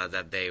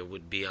 That they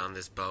would be on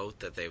this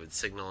boat, that they would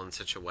signal in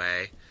such a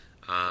way.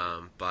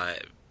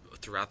 But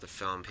throughout the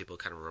film, people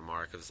kind of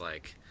remark, it was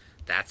like,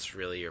 that's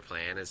really your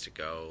plan, is to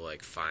go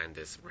like find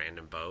this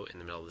random boat in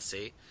the middle of the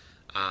sea.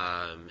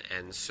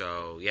 And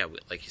so,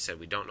 like you said,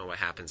 we don't know what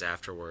happens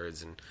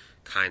afterwards, and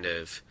kind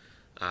of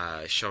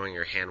showing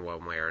your hand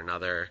one way or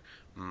another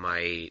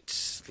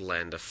might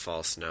lend a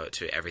false note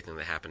to everything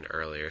that happened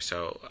earlier.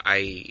 So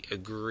I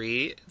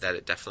agree that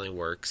it definitely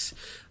works.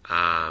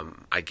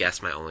 I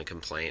guess my only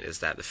complaint is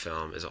that the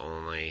film is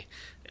only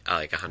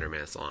like 100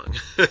 minutes long.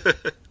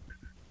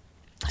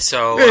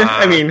 So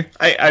I mean,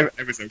 I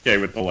was okay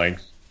with the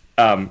length.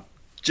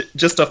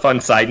 Just a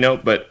fun side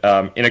note, but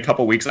in a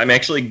couple weeks, I'm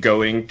actually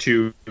going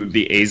to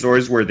the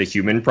Azores where the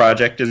Human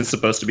Project is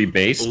supposed to be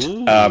based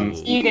You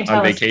can tell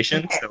on us-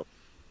 vacation. okay. So,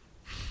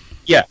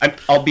 yeah,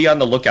 I'll be on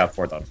the lookout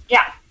for them.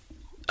 Yeah.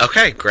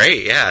 okay,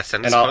 great. Yeah,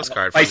 send us And a I'll-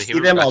 postcard if I from the see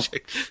Human them, I'll-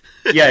 Project.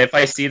 Yeah, if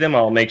I see them,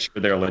 I'll make sure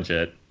they're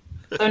legit.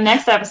 So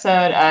next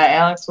episode,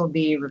 Alex will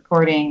be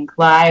reporting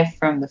live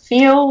from the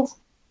field.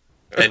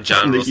 And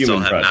John The will still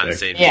Human have not Project.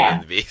 seen Beauty Yeah.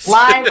 and the Beast.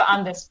 Live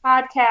on this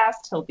podcast.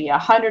 He'll be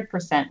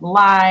 100%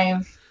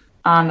 live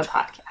on the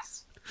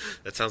podcast.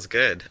 That sounds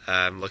good.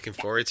 I'm looking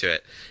forward to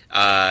it.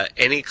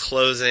 Any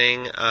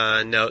closing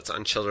notes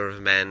on Children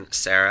of Men,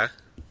 Sarah?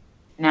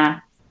 Nah.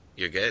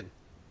 You're good.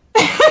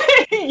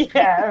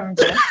 Yeah, I'm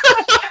good.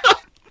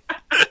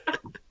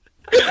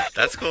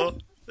 That's cool.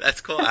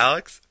 That's cool,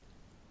 Alex.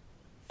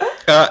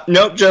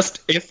 Nope,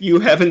 just if you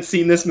haven't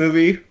seen this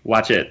movie,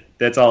 watch it.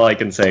 That's all I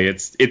can say.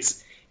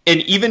 It's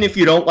and even if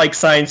you don't like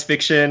science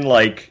fiction,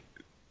 like,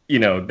 you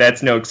know,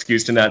 that's no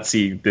excuse to not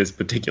see this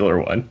particular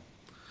one.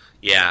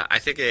 Yeah, I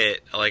think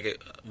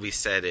we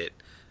said, it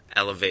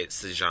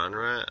elevates the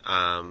genre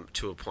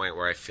to a point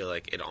where I feel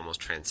like it almost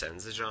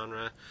transcends the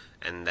genre,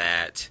 and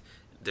that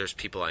there's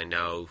people I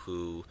know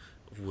who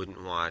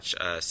wouldn't watch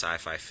a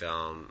sci-fi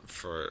film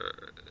for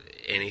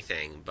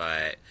anything,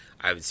 but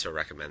I would still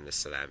recommend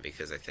this to them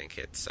because I think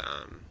it's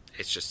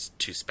just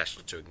too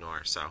special to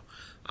ignore. So,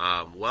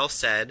 well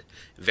said.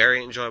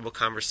 Very enjoyable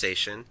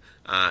conversation.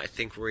 I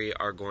think we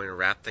are going to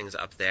wrap things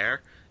up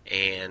there.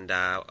 And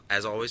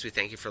as always, we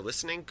thank you for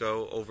listening.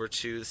 Go over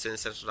to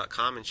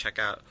thecinessential.com and check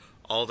out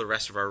all the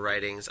rest of our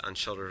writings on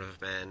Children of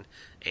Men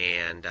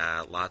and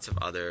lots of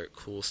other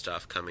cool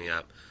stuff coming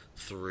up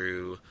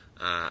through,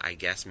 I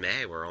guess,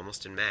 May. We're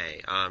almost in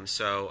May.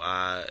 So,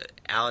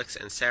 Alex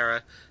and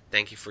Sarah,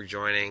 thank you for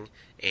joining,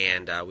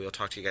 and we will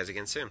talk to you guys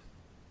again soon.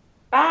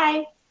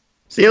 Bye.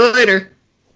 See you later.